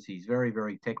shoulders. He's very,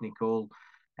 very technical.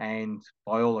 And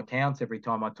by all accounts, every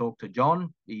time I talk to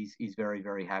John, he's very,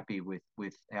 very happy with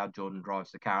how Jordan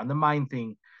drives the car. And the main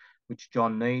thing which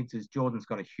John needs is Jordan's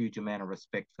got a huge amount of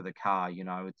respect for the car. You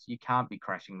can't be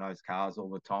crashing those cars all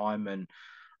the time. And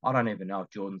I don't even know if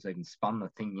Jordan's even spun the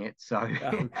thing yet. So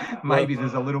maybe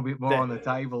there's a little bit more on the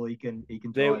table. He can.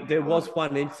 There was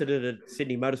one incident at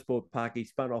Sydney Motorsport Park. He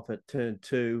spun off at turn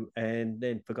 2 and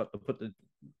then forgot to put the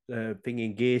thing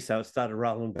in gear, so it started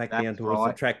rolling back down towards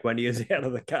the track when he was out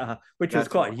of the car, which was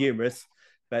quite humorous.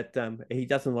 But he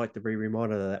doesn't like to be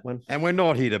reminded of that one. And we're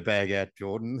not here to bag out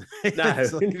Jordan. No,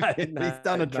 he's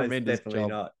done a tremendous job.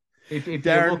 Not. If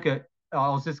Darren, you look at, I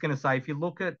was just going to say, if you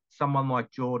look at someone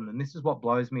like Jordan, and this is what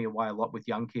blows me away a lot with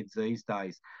young kids these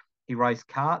days, he raced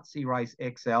karts, he raced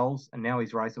XLs, and now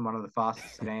he's racing one of the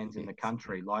fastest sedans in the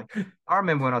country. Like, I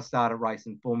remember when I started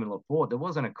racing Formula Ford, there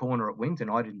wasn't a corner at Winton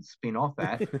I didn't spin off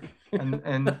at.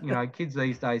 and kids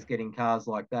these days getting cars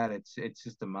like that, it's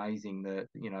just amazing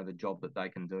the job that they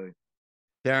can do.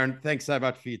 Darren, thanks so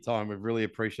much for your time. We've really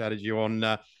appreciated you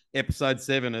on episode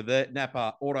 7 of the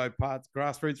NAPA Auto Parts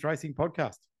Grassroots Racing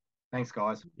Podcast. Thanks,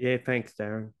 guys. Yeah, thanks,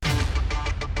 Darren.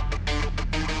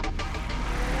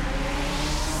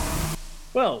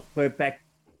 Well, we're back.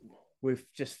 We've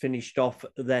just finished off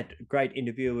that great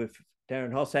interview with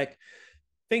Darren Hossack.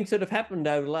 Things that have happened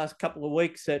over the last couple of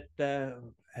weeks that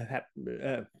have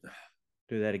happened.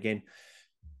 Do that again.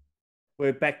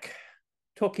 We're back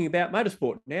talking about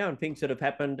motorsport now and things that have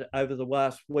happened over the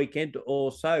last weekend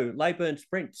or so. Leyburn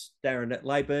Sprints, Darren, at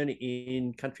Leyburn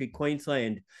in country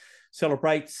Queensland,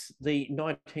 celebrates the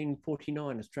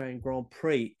 1949 Australian Grand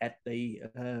Prix at the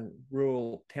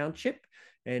rural township.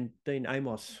 And Dean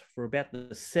Amos, for about the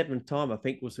 7th time, I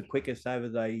think, was the quickest over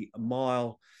the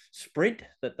mile sprint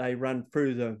that they run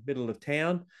through the middle of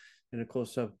town. And of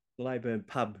course, the Leyburn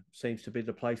pub seems to be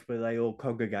the place where they all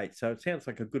congregate. So it sounds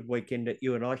like a good weekend that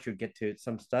you and I should get to at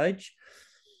some stage.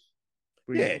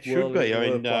 Yeah, it should be.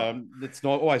 I mean, it's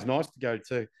not always nice to go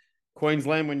to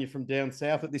Queensland when you're from down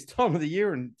south at this time of the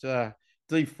year and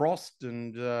defrost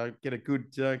and get a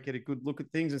good look at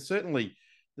things. And certainly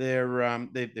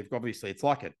they've obviously, it's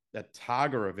like a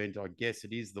Targa event, I guess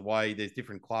it is, the way there's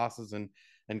different classes and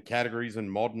categories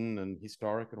and modern and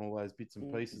historic and all those bits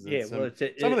and pieces. Yeah, and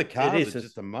some of the cars are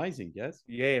just amazing, Gaz.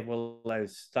 Yeah, well,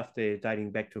 those stuff there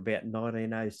dating back to about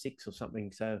 1906 or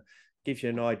something. So it gives you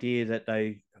an idea that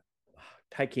they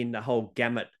take in the whole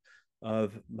gamut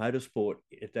of motorsport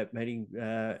at that meeting,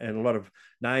 and a lot of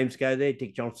names go there.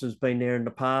 Dick Johnson's been there in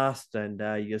the past, and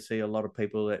you see a lot of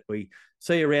people that we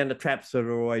see around the traps that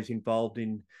are always involved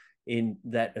in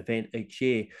that event each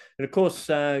year. And of course,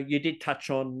 you did touch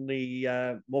on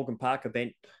the Morgan Park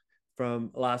event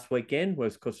from last weekend,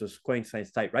 was of course the Queensland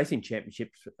State Racing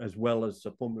Championships as well as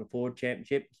the Formula Ford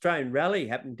Championship. Australian Rally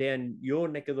happened down your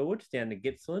neck of the woods, down to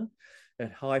Gippsland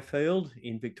at Highfield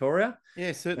in Victoria.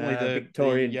 Yeah, certainly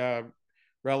the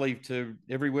rally to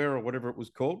everywhere, or whatever it was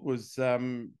called, was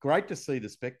great to see the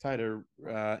spectator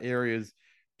areas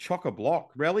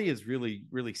chock-a-block. Rally has really,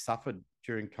 really suffered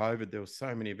during COVID. There were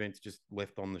so many events just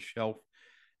left on the shelf,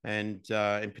 and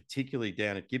particularly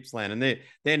down at Gippsland. And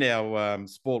they're now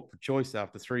sport for choice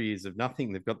after 3 years of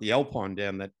nothing. They've got the Alpine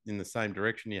down that in the same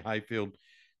direction near Hayfield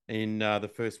in the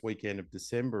first weekend of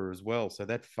December as well. So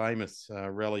that famous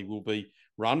rally will be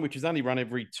run, which is only run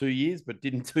every 2 years, but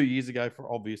didn't 2 years ago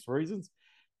for obvious reasons.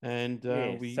 And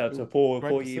so it's a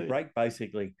four-year break,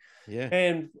 basically. Yeah.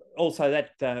 And also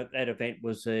that event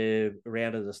was a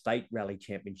round of the State Rally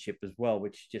Championship as well,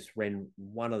 which just ran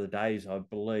one of the days, I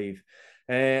believe.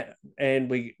 And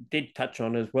we did touch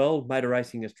on as well, Motor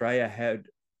Racing Australia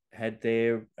had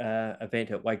their event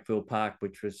at Wakefield Park,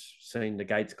 which was seeing the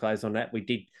gates close on that. We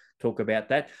did talk about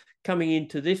that. Coming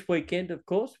into this weekend, of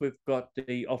course, we've got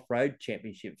the off-road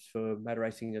championships for Motor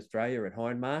Racing Australia at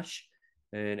Hindmarsh.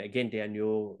 And again, down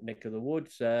your neck of the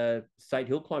woods, State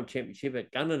Hill Climb Championship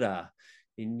at Gunnedah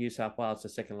in New South Wales, the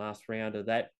second last round of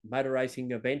that. Motor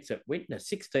racing events at Winton, a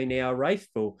 16-hour race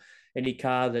for any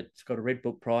car that's got a Red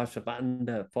Book price of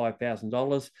under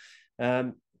 $5,000.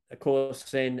 Of course,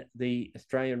 then the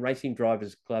Australian Racing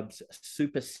Drivers Club's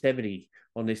Super 70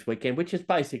 on this weekend, which is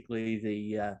basically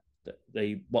the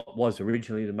what was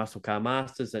originally the Muscle Car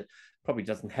Masters. That probably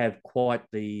doesn't have quite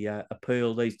the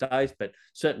appeal these days, but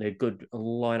certainly a good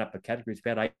lineup of categories,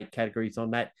 about 8 categories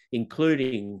on that,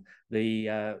 including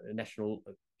the National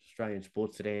Australian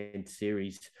Sports Sedan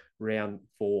Series Round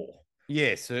 4.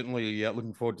 Yeah, certainly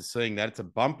looking forward to seeing that. It's a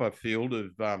bumper field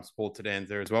of sports sedans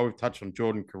there as well. We've touched on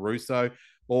Jordan Caruso.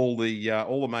 All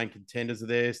the main contenders are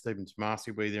there. Stephen Tomasi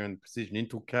will be there in the Precision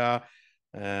Intel car.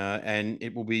 And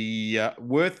it will be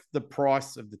worth the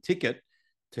price of the ticket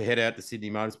to head out to Sydney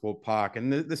Motorsport Park.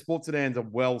 And the sports sedans are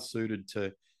well suited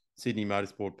to Sydney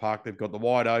Motorsport Park. They've got the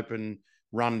wide open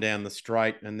run down the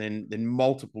straight, and then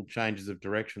multiple changes of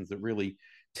directions that really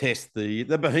test the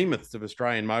behemoths of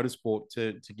Australian motorsport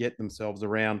to get themselves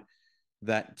around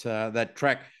that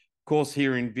track. Of course,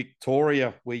 here in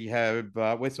Victoria,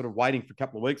 we're sort of waiting for a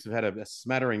couple of weeks. We've had a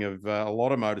smattering of a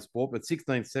lot of motorsport, but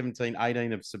 16, 17,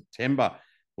 18 of September,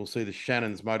 we'll see the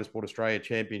Shannon's Motorsport Australia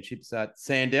Championships at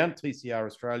Sandown, TCR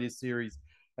Australia Series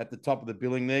at the top of the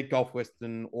billing there. Gulf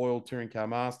Western Oil Touring Car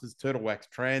Masters, Turtle Wax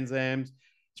Trans Ams,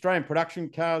 Australian production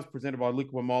cars presented by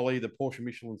Liqua Moly, the Porsche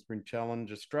Michelin Sprint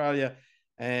Challenge Australia,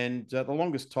 and the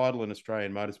longest title in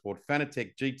Australian motorsport,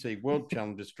 Fanatec GT World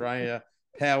Challenge Australia,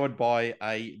 powered by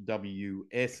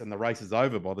AWS, and the race is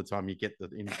over by the time you get the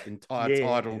entire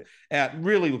title out.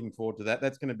 Really looking forward to that.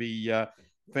 That's going to be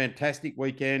fantastic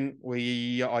weekend.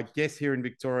 I guess here in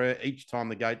Victoria, each time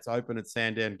the gates open at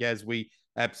Sandown, Gaz, we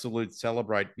absolute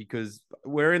celebrate, because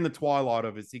we're in the twilight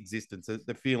of its existence.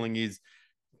 The feeling is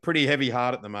pretty heavy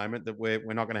heart at the moment that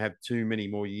we're not going to have too many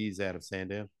more years out of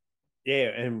Sandown. Yeah,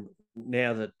 and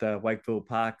now that Wakefield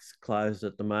Park's closed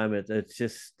at the moment, it's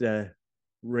just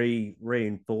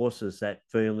reinforces that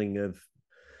feeling of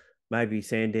maybe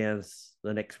Sandown's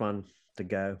the next one to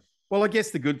go. Well, I guess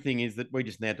the good thing is that we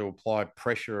just need to apply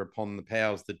pressure upon the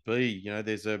powers that be. You know,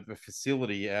 there's a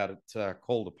facility out at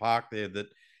Calder Park there that,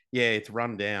 it's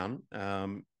run down.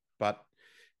 But,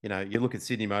 you know, you look at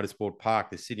Sydney Motorsport Park,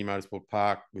 there's Sydney Motorsport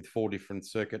Park with 4 different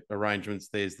circuit arrangements.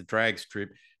 There's the drag strip.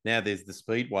 Now there's the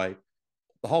speedway.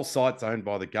 The whole site's owned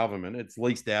by the government. It's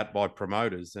leased out by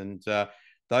promoters, and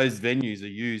those venues are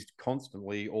used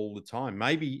constantly all the time.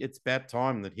 Maybe it's about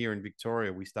time that here in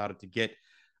Victoria we started to get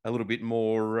a little bit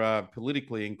more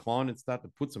politically inclined and start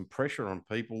to put some pressure on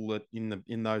people that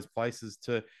in those places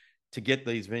to get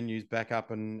these venues back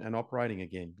up and operating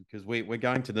again, because we're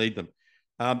going to need them.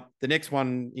 The next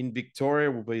one in Victoria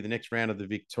will be the next round of the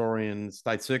Victorian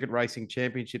State Circuit Racing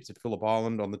Championships at Phillip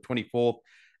Island on the 24th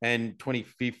and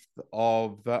 25th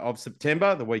of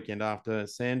September, the weekend after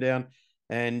Sandown.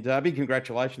 And big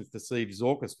congratulations to Steve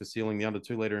Zorkas for sealing the under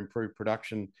 2 litre improved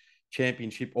production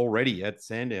championship already at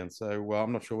Sandown. So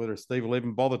I'm not sure whether Steve will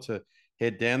even bother to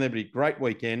head down there, but a great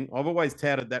weekend. I've always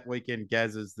touted that weekend,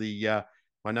 Gaz, as the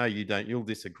I know you don't, you'll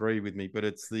disagree with me, but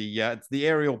it's the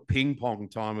aerial ping pong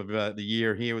time of the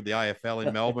year here with the AFL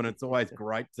in Melbourne. It's always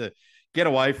great to get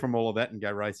away from all of that and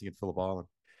go racing at Phillip Island.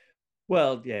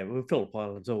 Well, yeah, Phillip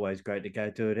Island's always great to go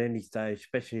to at any stage,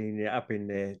 especially up in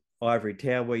the Ivory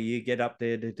Tower where you get up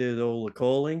there to do all the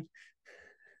calling.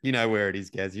 You know where it is,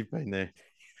 Gaz. You've been there.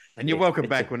 And you're welcome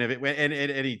back whenever, and at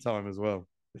any time as well.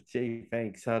 Gee,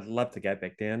 thanks. I'd love to go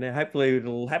back down there. Hopefully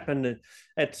it'll happen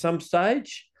at some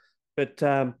stage. But,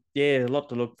 a lot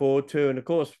to look forward to. And, of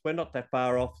course, we're not that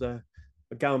far off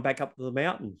going back up to the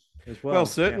mountain as well. Well,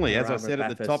 certainly, as I Panorama said at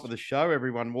the Bathurst. top of the show,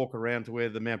 everyone walk around to where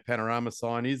the Mount Panorama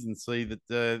sign is and see that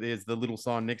there's the little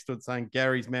sign next to it saying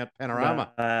Garry's Mount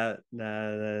Panorama.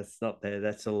 No, that's not there.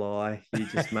 That's a lie. You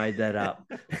just made that up.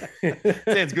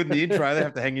 Sounds good in the intro. They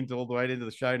have to hang into all the way into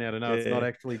the show now to know it's not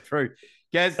actually true.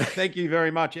 Gaz, thank you very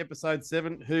much. Episode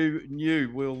 7, Who Knew?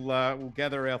 We'll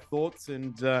gather our thoughts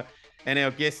and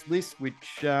our guest list,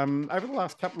 which over the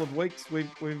last couple of weeks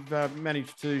we've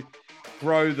managed to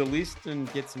grow the list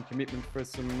and get some commitment for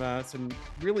some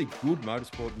really good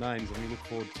motorsport names, and we look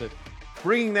forward to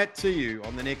bringing that to you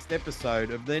on the next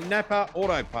episode of the NAPA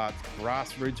Auto Parts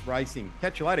Grassroots Racing.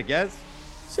 Catch you later, Gaz.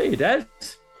 See you, Dad.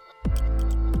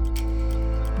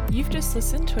 You've just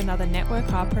listened to another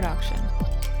Network R production.